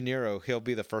Niro, he'll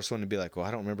be the first one to be like, well,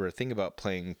 I don't remember a thing about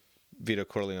playing Vito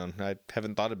Corleone. I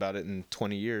haven't thought about it in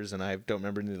 20 years, and I don't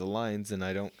remember any of the lines, and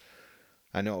I know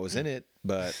I was in it,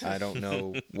 but I don't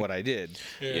know what I did.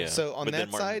 Yeah. So on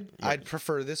that side, I'd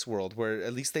prefer this world where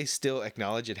at least they still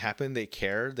acknowledge it happened. They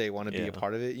care. They want to be a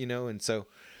part of it, and so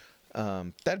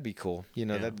that'd be cool.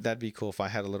 That'd be cool if I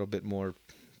had a little bit more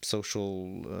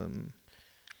social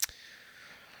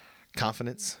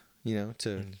confidence,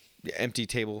 to empty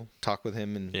table talk with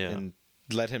him and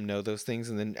let him know those things,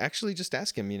 and then actually just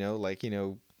ask him,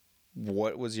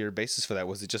 what was your basis for that?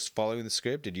 Was it just following the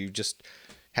script? Did you just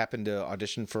happen to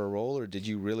audition for a role, or did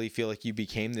you really feel like you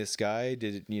became this guy?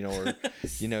 Did it, or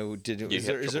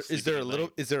is there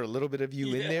a little bit of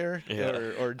you in there,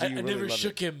 or do you I really never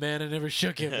shook him, man. I never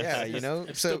shook him. Yeah,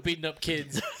 I'm still beating up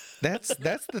kids. That's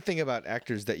the thing about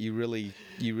actors that you really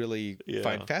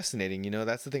find fascinating.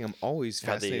 That's the thing I'm always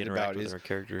fascinated about is,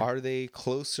 are they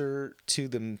closer to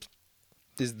them?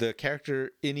 Is the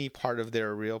character any part of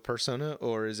their real persona,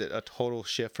 or is it a total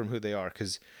shift from who they are?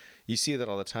 Because you see that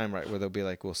all the time, right? Where they'll be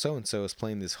like, well, so-and-so is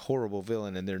playing this horrible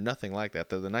villain, and they're nothing like that.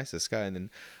 They're the nicest guy. And then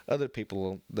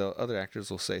the other actors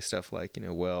will say stuff like,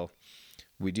 well,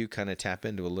 we do kind of tap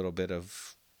into a little bit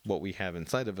of what we have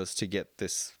inside of us to get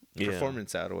this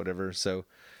performance out or whatever. So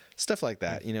stuff like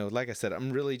that, like I said,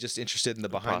 I'm really just interested in the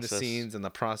behind the scenes and the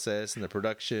process and the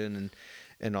production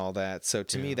and all that. So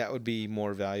to me, that would be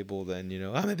more valuable than,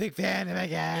 I'm a big fan. Oh my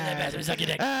God.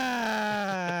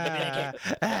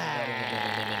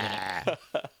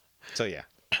 So yeah.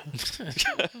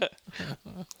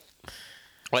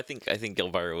 Well, I think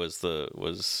Elvira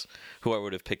was who I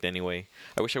would have picked anyway.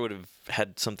 I wish I would have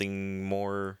had something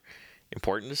more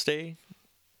important to say,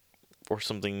 or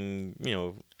something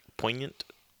poignant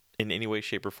in any way,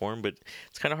 shape, or form. But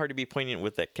it's kind of hard to be poignant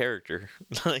with that character.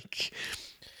 Like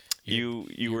you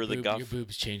were the goth. Your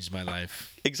boobs changed my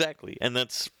life. Exactly, and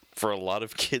that's for a lot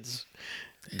of kids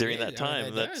during that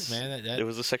time. It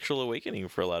was a sexual awakening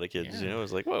for a lot of kids. It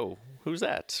was like, whoa, who's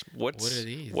that? What are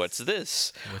these? What's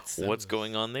this? What's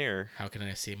going on there? How can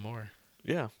I see more?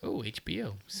 Yeah. Oh,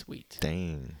 HBO, sweet.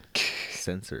 Dang,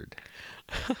 censored.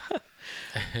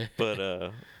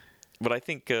 But I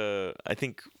think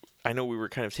I know we were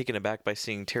kind of taken aback by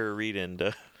seeing Tara Reid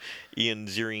and Ian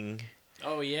Ziering.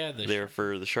 Oh yeah, there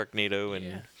for the Sharknado,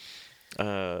 and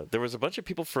there was a bunch of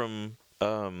people from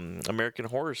American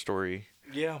Horror Story.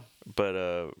 Yeah.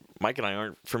 But Mike and I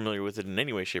aren't familiar with it in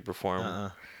any way, shape, or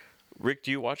form. Rick,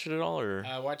 do you watch it at all, or?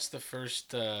 I watched the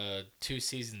first 2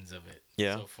 seasons of it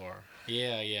Yeah. so far.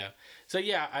 Yeah. So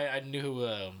yeah, I knew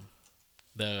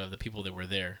the people that were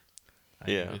there. I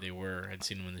knew Yeah. who they were. I'd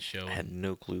seen them in the show. I had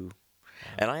no clue.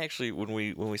 And I actually, when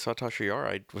we saw Tasha Yar,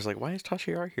 I was like, "Why is Tasha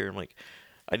Yar here?" I'm like,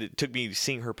 it took me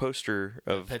seeing her poster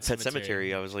of Pet Pet Sematary.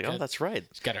 Sematary. I was like, "Oh, Got- that's right."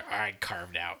 She's got her eye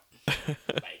carved out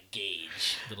by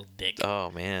Gage, little dick. Oh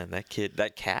man, that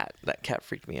cat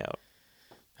freaked me out.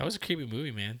 That was a creepy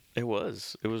movie, man. It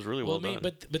was really well I mean,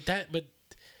 done.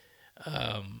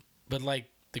 but like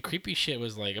the creepy shit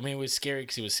was like, I mean, it was scary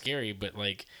because it was scary, but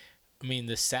like, I mean,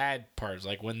 the sad parts,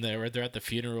 like when they're at the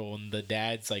funeral and the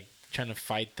dad's like trying to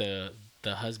fight the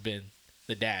husband,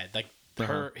 the dad, like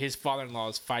his father-in-law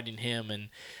is fighting him, and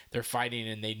they're fighting,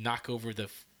 and they knock over the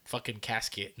fucking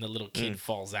casket, and the little kid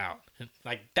falls out. And,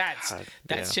 like that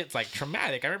yeah. shit's like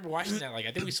traumatic. I remember watching that. Like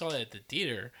I think we saw that at the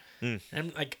theater,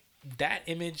 and like that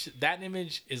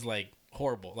image is like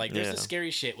horrible. Like there's Yeah. the scary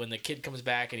shit when the kid comes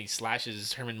back and he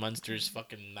slashes Herman Munster's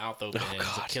fucking mouth open and his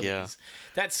God, Achilles. yeah.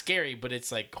 That's scary, but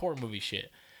it's like horror movie shit.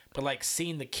 But like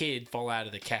seeing the kid fall out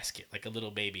of the casket like a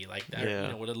little baby, like that,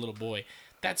 Yeah. with a little boy,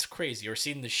 that's crazy. Or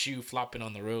seeing the shoe flopping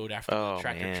on the road after Oh, the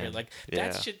tractor man. trailer, like Yeah.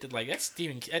 that's shit that like that's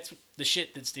the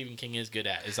shit that Stephen King is good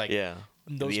at. Is like Yeah.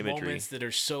 those The imagery. moments that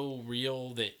are so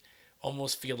real that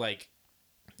almost feel like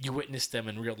you witnessed them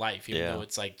in real life, even Yeah. though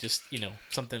it's like just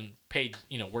something page,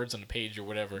 words on a page or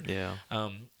whatever. Yeah.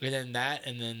 And then that,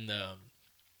 and then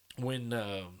when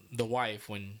the wife,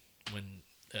 when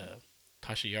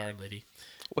Tasha Yar lady,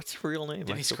 What's her real name?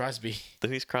 Denise Crosby,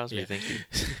 Denise Crosby. Yeah. Thank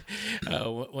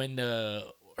you. when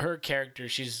her character,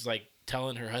 she's like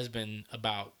telling her husband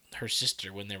about her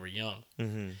sister when they were young,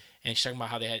 Mm-hmm. and she's talking about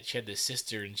how she had this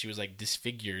sister, and she was like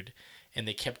disfigured, and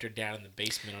they kept her down in the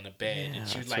basement on a bed, Yeah, and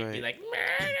she would that's like be right. like,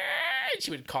 "Murder!" and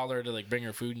she would call her to like bring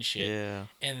her food and shit. Yeah.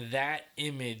 And that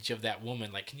image of that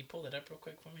woman, like, can you pull that up real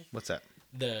quick for me? What's that?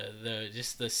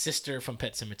 Just the sister from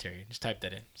Pet Sematary. Just type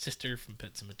that in. Sister from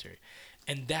Pet Sematary.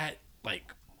 And that, like,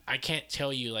 I can't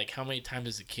tell you like how many times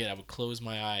as a kid I would close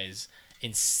my eyes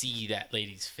and see that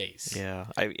lady's face. Yeah.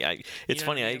 It's know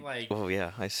funny. what I mean? Like- oh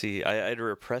yeah, I see. I'd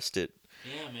repressed it,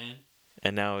 Yeah, man.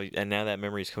 and now that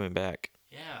memory's coming back.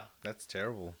 Yeah. That's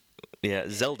terrible. Yeah,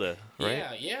 Zelda, right?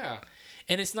 Yeah, yeah.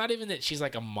 And it's not even that she's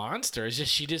like a monster. It's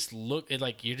just she just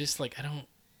like you're just like I don't.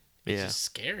 It's Yeah. just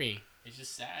scary. It's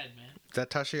just sad, man. Is that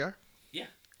Tasha Yar? Yeah.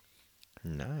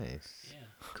 Nice. Yeah.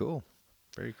 Cool.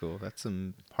 Very cool. That's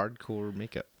some hardcore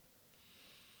makeup.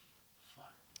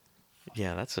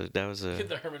 Yeah, that was Look a. at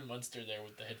the Herman Munster there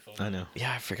with the headphones. I know.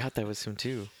 Yeah, I forgot that was him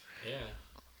too. Yeah.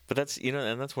 But that's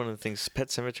and that's one of the things. Pet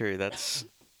Sematary.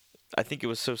 I think it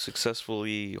was so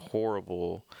successfully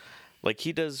horrible. Like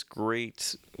he does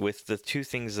great with the two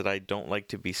things that I don't like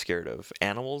to be scared of: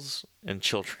 animals and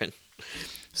children. I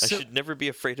So- should never be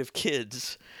afraid of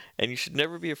kids, and you should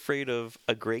never be afraid of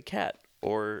a gray cat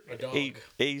or A dog.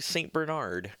 a Saint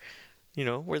Bernard.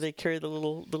 Where they carry the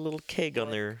little keg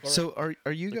on their. So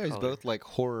are you guys collar. both like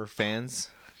horror fans?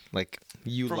 Like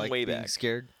you From like way being back.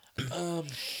 scared?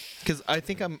 Because I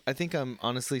think I'm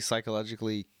honestly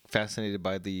psychologically fascinated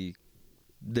by the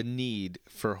need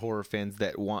for horror fans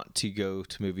that want to go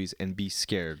to movies and be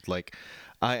scared. Like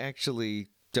I actually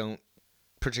don't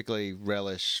particularly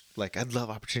relish. Like I'd love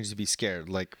opportunities to be scared.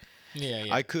 Like Yeah.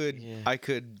 Yeah. I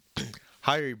could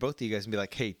hire both of you guys and be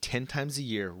like, hey, 10 times a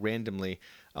year randomly,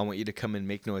 I want you to come and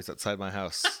make noise outside my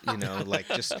house. Like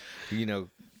just,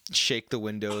 shake the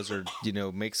windows or,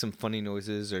 make some funny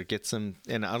noises or get some,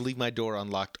 and I'll leave my door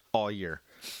unlocked all year.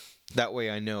 That way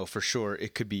I know for sure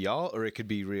it could be y'all or it could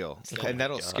be real. And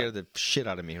that'll God. scare the shit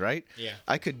out of me, right? Yeah.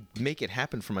 I could make it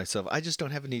happen for myself. I just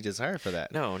don't have any desire for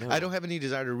that. No. I don't have any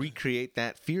desire to recreate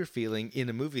that fear feeling in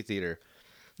a movie theater.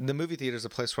 The movie theater is a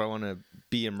place where I want to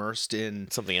be immersed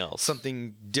in Something else.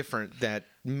 something different that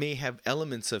may have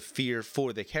elements of fear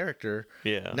for the character,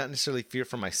 Yeah. not necessarily fear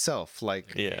for myself.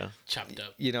 Like, Yeah. Chopped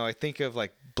up. I think of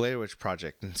like Blair Witch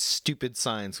Project and stupid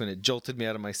signs when it jolted me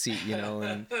out of my seat,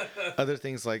 and other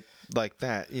things like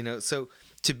that, So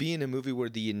to be in a movie where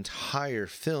the entire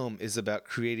film is about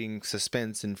creating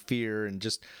suspense and fear and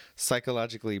just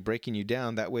psychologically breaking you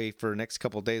down, that way for the next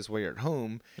couple of days while you're at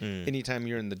home, anytime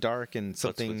you're in the dark and Fucks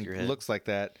with something your head. looks like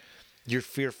that, you're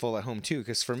fearful at home too.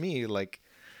 Because for me, like,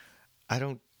 I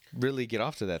don't really get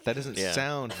off to that. That doesn't Yeah.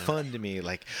 sound fun to me.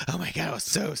 Like, oh my god, I was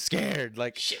so scared.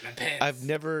 Like, Shit my pants.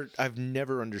 I've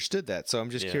never understood that. So I'm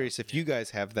just Yeah. curious if you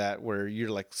guys have that where you're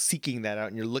like seeking that out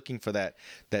and you're looking for that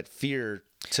fear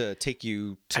to take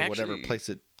you to whatever Actually- place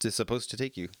it is supposed to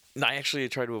take you. I actually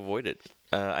try to avoid it.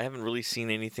 I haven't really seen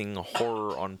anything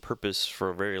horror on purpose for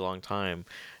a very long time,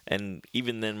 and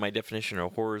even then, my definition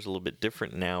of horror is a little bit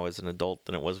different now as an adult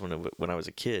than it was when I was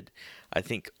a kid. I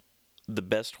think the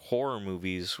best horror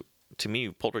movies, to me,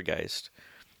 Poltergeist,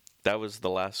 that was the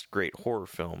last great horror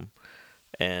film,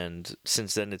 and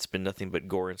since then it's been nothing but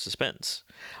gore and suspense.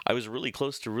 I was really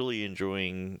close to really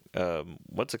enjoying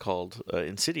what's it called,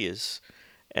 Insidious,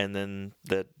 and then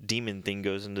that demon thing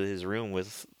goes into his room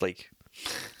with like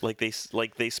they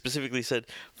specifically said,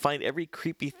 find every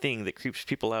creepy thing that creeps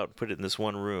people out and put it in this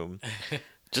one room,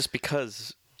 just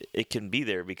because it can be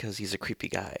there because he's a creepy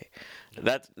guy.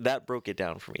 That broke it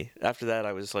down for me. After that,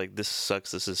 I was like, this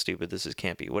sucks. This is stupid. This is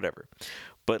campy. Whatever.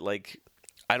 But like,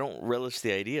 I don't relish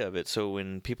the idea of it. So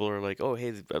when people are like, oh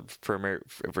hey,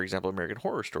 for example, American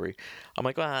Horror Story, I'm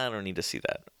like, well, I don't need to see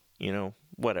that. You know,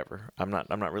 whatever. I'm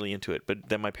not really into it. But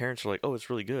then my parents are like, oh,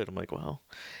 it's really good. I'm like, well,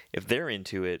 if they're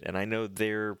into it, and I know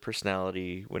their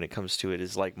personality when it comes to it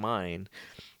is like mine,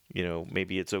 you know,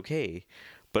 maybe it's okay.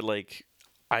 But like,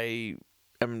 I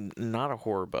am not a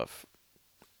horror buff.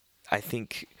 I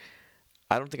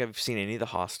don't think I've seen any of the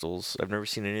Hostels. I've never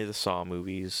seen any of the Saw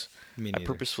movies. Me I neither.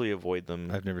 purposefully avoid them.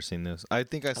 I've never seen those. I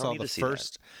think I saw need the to see that.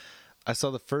 first. I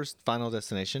saw the first Final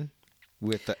Destination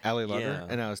with the Ali Larter, Yeah.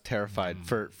 and I was terrified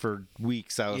for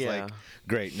weeks. I was Yeah. like,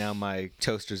 "Great, now my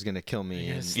toaster's gonna kill me."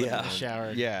 You're And sleep in Yeah. the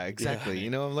shower. yeah, exactly. You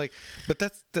know, I'm like, but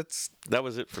that's That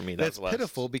was it for me. That that's was the last.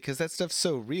 pitiful because that stuff's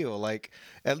so real. Like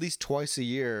at least twice a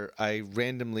year, I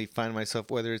randomly find myself,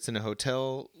 whether it's in a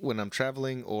hotel when I'm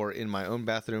traveling or in my own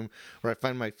bathroom, where I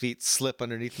find my feet slip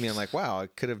underneath me. I'm like, wow, I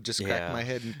could have just cracked Yeah. my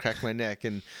head and cracked my neck,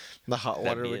 and the hot That'd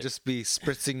water be would it. just be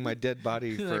spritzing my dead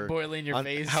body Like for boiling your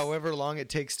face. however long it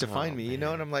takes to find me. You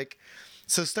know, and I'm like,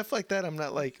 so stuff like that. I'm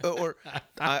not like, or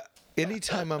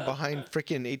anytime I'm behind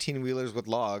freaking 18-wheelers with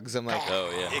logs, I'm like, Oh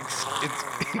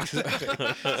yeah.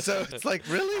 exactly. So it's like,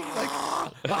 really? Like,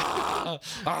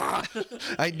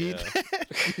 I need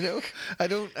that. You know,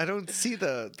 I don't see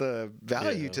the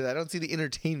value Yeah. to that. I don't see the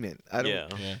entertainment. I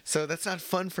don't. Yeah. So that's not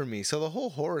fun for me. So the whole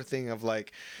horror thing of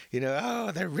like, you know,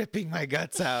 oh, they're ripping my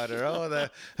guts out, or oh,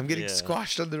 I'm getting Yeah.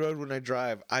 squashed on the road when I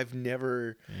drive. I've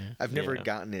never Yeah.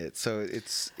 gotten it. So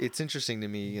it's interesting to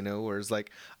me, you know. Whereas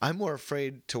like I'm more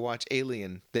afraid to watch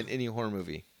Alien than any horror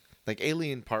movie. Like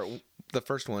Alien the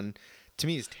first one, to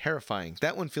me is terrifying.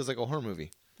 That one feels like a horror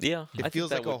movie. Yeah. It I think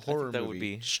feels that like a would- I think horror that movie, would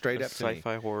be straight a up to me.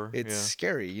 sci-fi horror. It's yeah.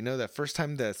 scary. You know, that first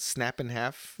time the snap in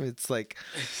half, it's like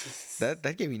that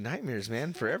gave me nightmares,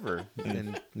 man, forever.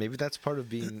 And maybe that's part of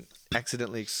being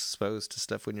accidentally exposed to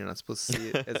stuff when you're not supposed to see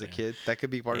it as a kid. That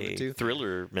could be part of Hey, it too.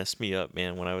 Thriller messed me up,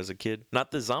 man, when I was a kid. Not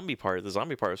the zombie part. The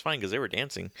zombie part was fine because they were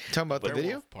dancing. Talking about the But-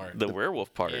 video? Part. The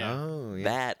werewolf part. Yeah. Oh, yeah.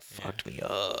 That fucked me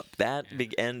up. That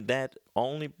big, and that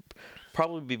only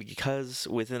probably because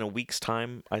within a week's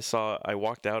time I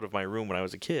walked out of my room when I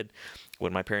was a kid,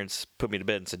 when my parents put me to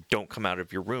bed and said, "Don't come out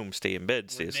of your room, stay in bed,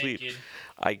 stay We're asleep." naked.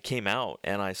 I came out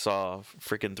and I saw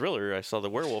freaking Thriller. I saw the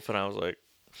werewolf and I was like,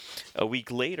 a week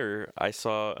later I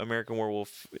saw American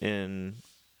Werewolf in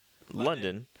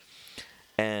London.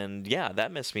 And yeah,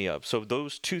 that messed me up. So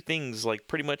those two things, like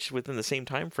pretty much within the same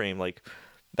time frame, like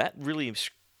that really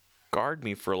scarred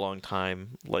me for a long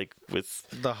time. Like with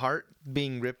The heart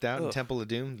being ripped out in Ugh. Temple of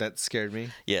Doom, that scared me.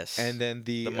 yes, And then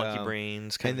the monkey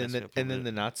brains, kind and then of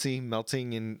the Nazi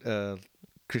melting in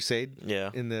Crusade.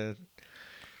 Yeah. In the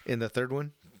third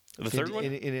one. the third one.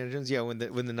 in Indiana Jones, yeah, when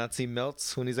the Nazi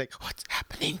melts, when he's like, "What's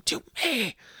happening to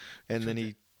me?" and then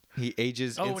he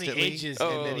ages Oh, when he instantly, ages,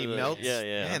 and then he Oh, melts. yeah,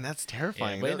 yeah. Man, that's Yeah,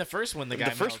 terrifying. but in That- the first one, the guy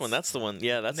The first one, melts, that's the one.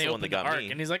 Yeah, that's and they the one that open the got ark,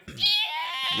 me. and he's like,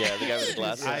 Yeah, the guy with the his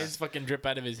glasses. eyes fucking drip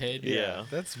out of his head. Yeah.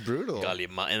 that's brutal.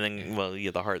 Kaliman, and then well,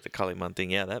 yeah, the heart, the Kaliman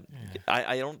thing. Yeah, that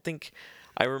I don't think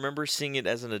I remember seeing it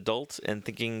as an adult and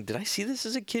thinking, did I see this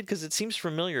as a kid? Because it seems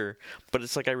familiar, but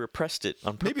it's like I repressed it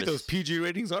on purpose. Maybe those PG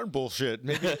ratings aren't bullshit.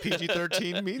 Maybe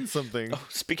PG-13 means something.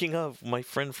 Speaking of, my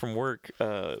friend from work,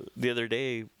 the other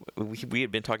day, we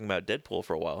had been talking about Deadpool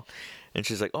for a while, and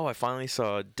she's like, "Oh, I finally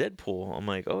saw Deadpool." I'm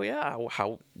like, "Oh yeah,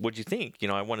 what'd you think? You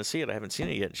know, I want to see it. I haven't seen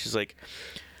it yet." And she's like,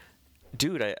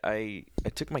 "Dude, I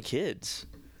took my kids."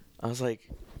 I was like,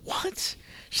 "What?"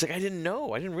 She's like, "I didn't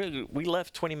know. I didn't really. We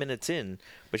left 20 minutes in,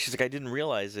 but she's like, I didn't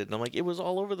realize it." And I'm like, "It was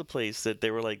all over the place that they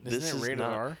were like, Isn't this it is rated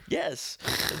not. R? Yes,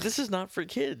 this is not for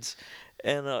kids."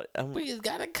 And He's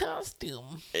got a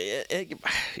costume.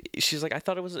 she's like, I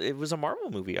thought it was a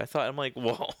Marvel movie. I'm like,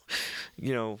 well,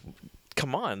 you know,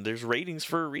 come on, there's ratings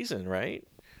for a reason, right?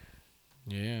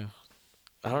 Yeah.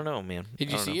 I don't know, man.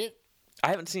 Did you see it? I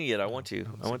haven't seen it yet. I want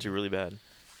to really bad.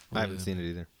 I haven't seen it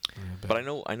either. But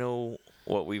I know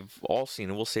what we've all seen,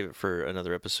 and we'll save it for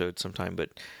another episode sometime.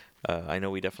 But I know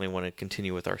we definitely want to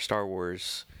continue with our Star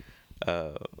Wars.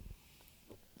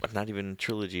 Not even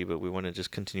trilogy, but we want to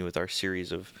just continue with our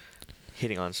series of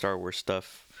hitting on Star Wars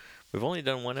stuff. We've only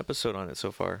done one episode on it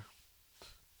so far,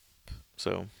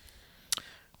 so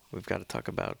we've got to talk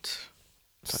about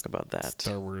that.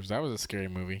 Star Wars. That was a scary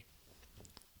movie.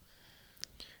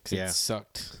 'Cause Yeah. It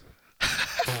sucked.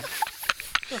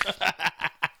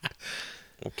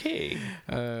 Okay.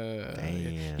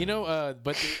 Damn. You know,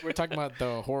 but we're talking about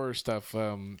the horror stuff.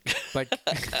 Like,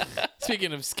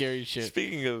 speaking of scary shit.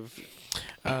 Speaking of,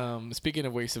 Speaking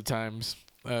of waste of times.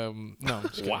 No, I'm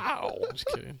just kidding. wow. I'm just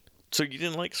kidding. So you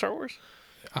didn't like Star Wars?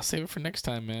 I'll save it for next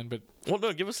time, man. But Well,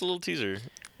 no. Give us a little teaser.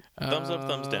 Thumbs up,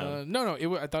 thumbs down. No.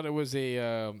 I thought it was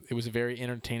a very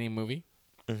entertaining movie.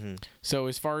 Mm-hmm. So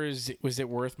as far as was it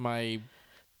worth my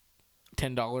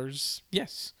 $10?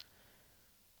 Yes.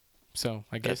 So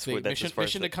I guess That's as far as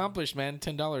mission the- accomplished, man.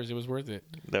 $10. It was worth it.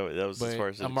 That was But as far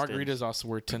as it a margarita is extends. also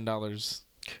worth $10.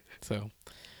 So,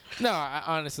 no,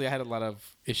 honestly, I had a lot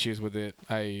of issues with it.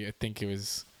 I think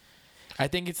it's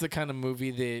the kind of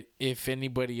movie that if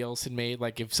anybody else had made,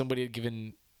 like if somebody had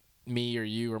given me or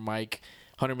you or Mike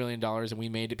 $100 million and we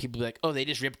made it, people would be like, oh, they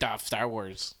just ripped off Star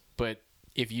Wars. But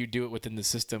if you do it within the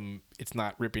system, it's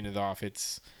not ripping it off.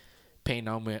 It's paying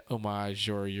homage,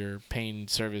 or you're paying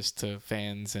service to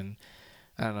fans, and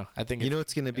I don't know. I think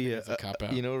It's going to be it's a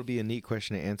cop-out. it'll be a neat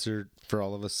question to answer for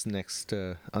all of us next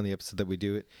on the episode that we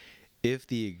do it. If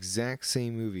the exact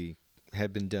same movie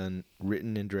had been done,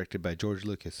 written and directed by George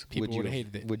Lucas, People would've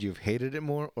hated it. Would you have hated it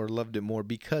more or loved it more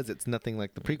because it's nothing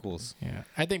like the prequels? Yeah,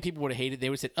 I think people would have hated. They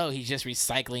would have said, "Oh, he's just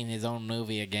recycling his own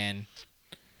movie again."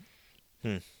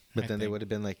 But I then they think- would have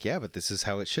been like, yeah, but this is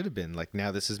how it should have been. Like, now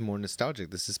this is more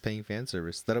nostalgic. This is paying fan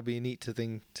service. That'll be a neat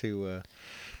thing to.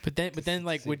 But then,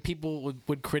 like, would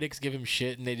critics give him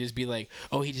shit, and they just be like,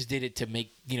 "Oh, he just did it to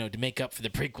make up for the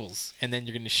prequels," and then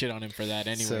you're gonna shit on him for that,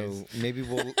 anyways. So maybe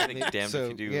we'll. think damned if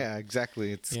you do. Yeah,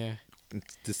 exactly. It's yeah,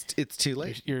 it's too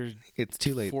late. you're It's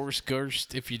too late. force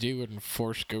ghost if you do, and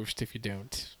force ghost if you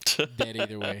don't. Dead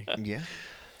either way. Yeah.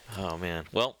 Oh man.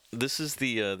 Well, this is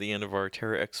the end of our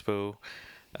Terra Expo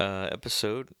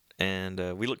episode,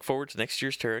 and we look forward to next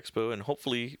year's Terra Expo, and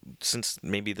hopefully, since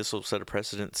maybe this will set a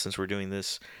precedent, since we're doing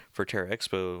this for Terra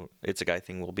Expo, It's a Guy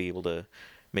thing will be able to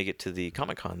make it to the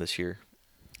Comic-Con this year,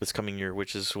 this coming year,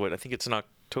 which is what I think it's in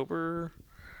October.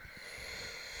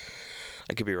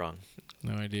 I could be wrong.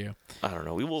 No idea. I don't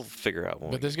know. We will figure out.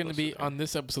 When But we there's get gonna closer be there. on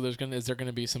this episode. Is there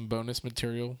gonna be some bonus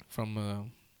material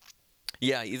from?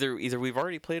 Yeah, either we've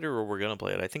already played it or we're gonna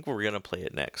play it. I think we're gonna play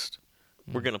it next.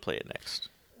 We're gonna play it next.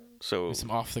 So Some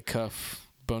off the cuff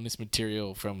bonus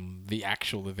material from the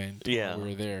actual event. Yeah. while we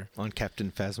were there. On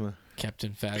Captain Phasma.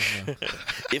 Captain Phasma,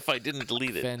 if I didn't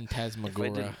delete it,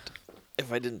 Phantasmagora,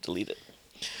 if I didn't delete it,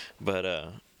 but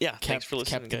yeah, thanks for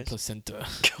listening, Captain guys. Placenta.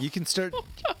 You can start.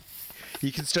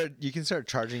 You can start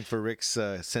charging for Rick's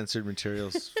censored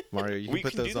materials, Mario. You can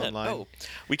put those do that. online. Oh,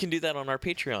 we can do that on our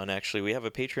Patreon. Actually, we have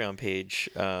a Patreon page.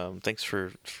 Thanks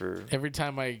for. Every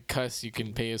time I cuss, you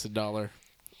can pay us $1.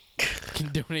 You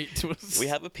can donate to us. We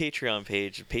have a Patreon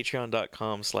page,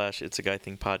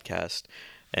 patreon.com/itsaguythingpodcast,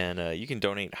 and you can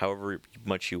donate however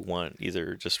much you want,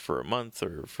 either just for a month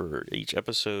or for each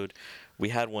episode. We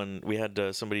had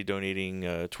somebody donating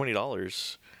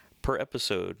 $20 per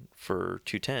episode for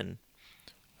 $2.10.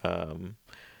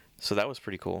 So that was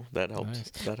pretty cool. That helped. Nice.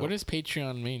 That What helped. does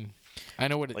Patreon mean? I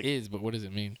know what it is, Like- but what does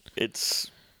it mean?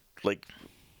 It's like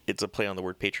it's a play on the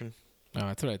word patron. Oh,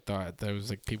 that's what I thought. That was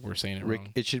like people were saying it Rick, wrong.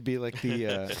 it should be like the.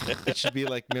 It should be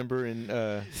like, remember in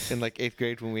like 8th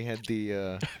grade when we had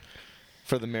the.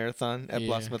 For the marathon at Yeah.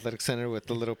 Blossom Athletic Center with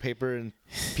the little paper, and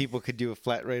people could do a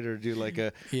flat rate or do like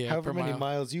a Yeah, however per many mile.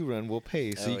 miles you run, we'll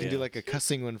pay. So Oh, you can do yeah. like a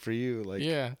cussing one for you. Like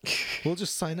Yeah, we'll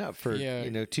just sign up for Yeah.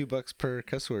 $2 per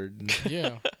cuss word. And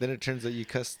yeah, then it turns out you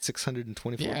cussed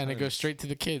 624 yeah, and it times. goes straight to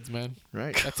the kids, man.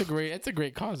 Right. That's a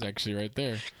great cause actually, right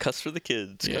there. Cuss for the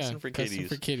kids. Yeah, Cussing for cussing kiddies.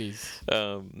 for kiddies.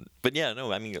 But yeah,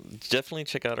 no, I mean, definitely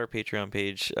check out our Patreon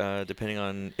page. Depending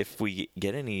on if we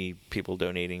get any people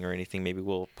donating or anything, maybe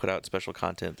we'll put out special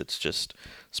content that's just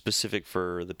specific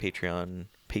for the Patreon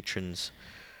patrons.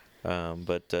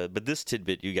 But this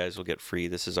tidbit you guys will get free.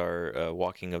 This is our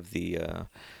walking of the I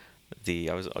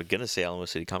was gonna say Alamo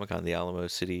City Comic Con, the Alamo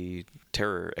City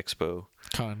Terror Expo.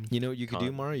 Con. You know what you could do,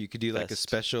 Con Mario? You could do like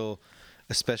Fest.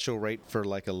 a special rate for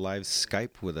like a live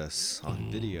Skype with us on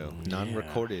video,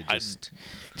 non-recorded. I'd-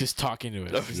 Just talking to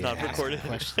it. No, it's not asking recorded.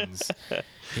 Questions.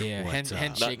 Yeah, What's up? Not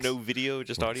handshakes. no video,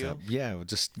 just audio. Yeah, we'll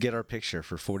just get our picture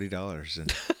for $40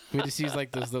 and We just use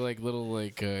like those little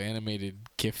animated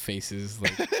GIF faces,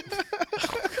 like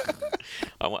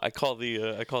I call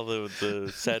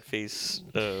the sad face.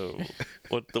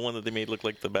 What the one that they made look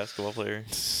like the basketball player?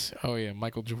 Oh yeah,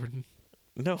 Michael Jordan.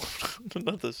 No,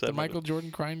 not the sad. The Michael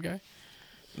Jordan crying guy.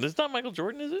 It's not Michael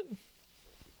Jordan, is it?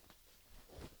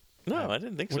 No, I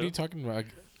didn't think What so. are you talking about? I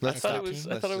Let's thought stop. it was.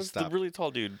 I Let's thought it just was the stop. really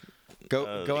tall dude. Go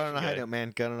the out on a Asian high guy. note,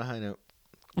 man. Go out on a high note.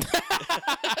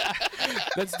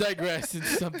 Let's digress.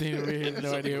 It's something we have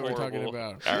no idea what we're talking Horrible.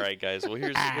 about. All right, guys. Well,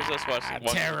 here's us watching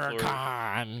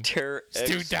TerrorCon Terror It's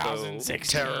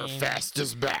 2016.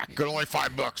 is back. Got only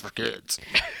 $5 for kids.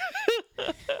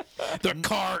 The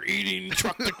car eating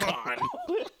Truckacon.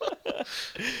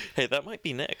 Hey, that might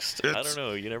be next. I don't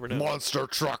know. You never know. Monster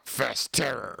Truck Fest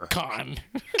Terror. Con.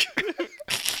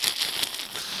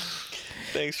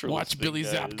 Thanks for Watch listening, Billy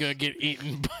guys. Zapka get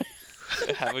eaten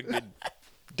by. Have a good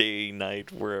day,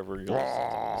 night, wherever you're listening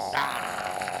to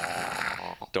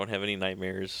this. Don't have any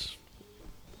nightmares.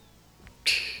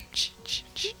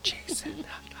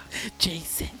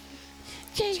 Jason.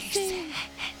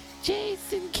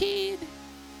 Jason, kid.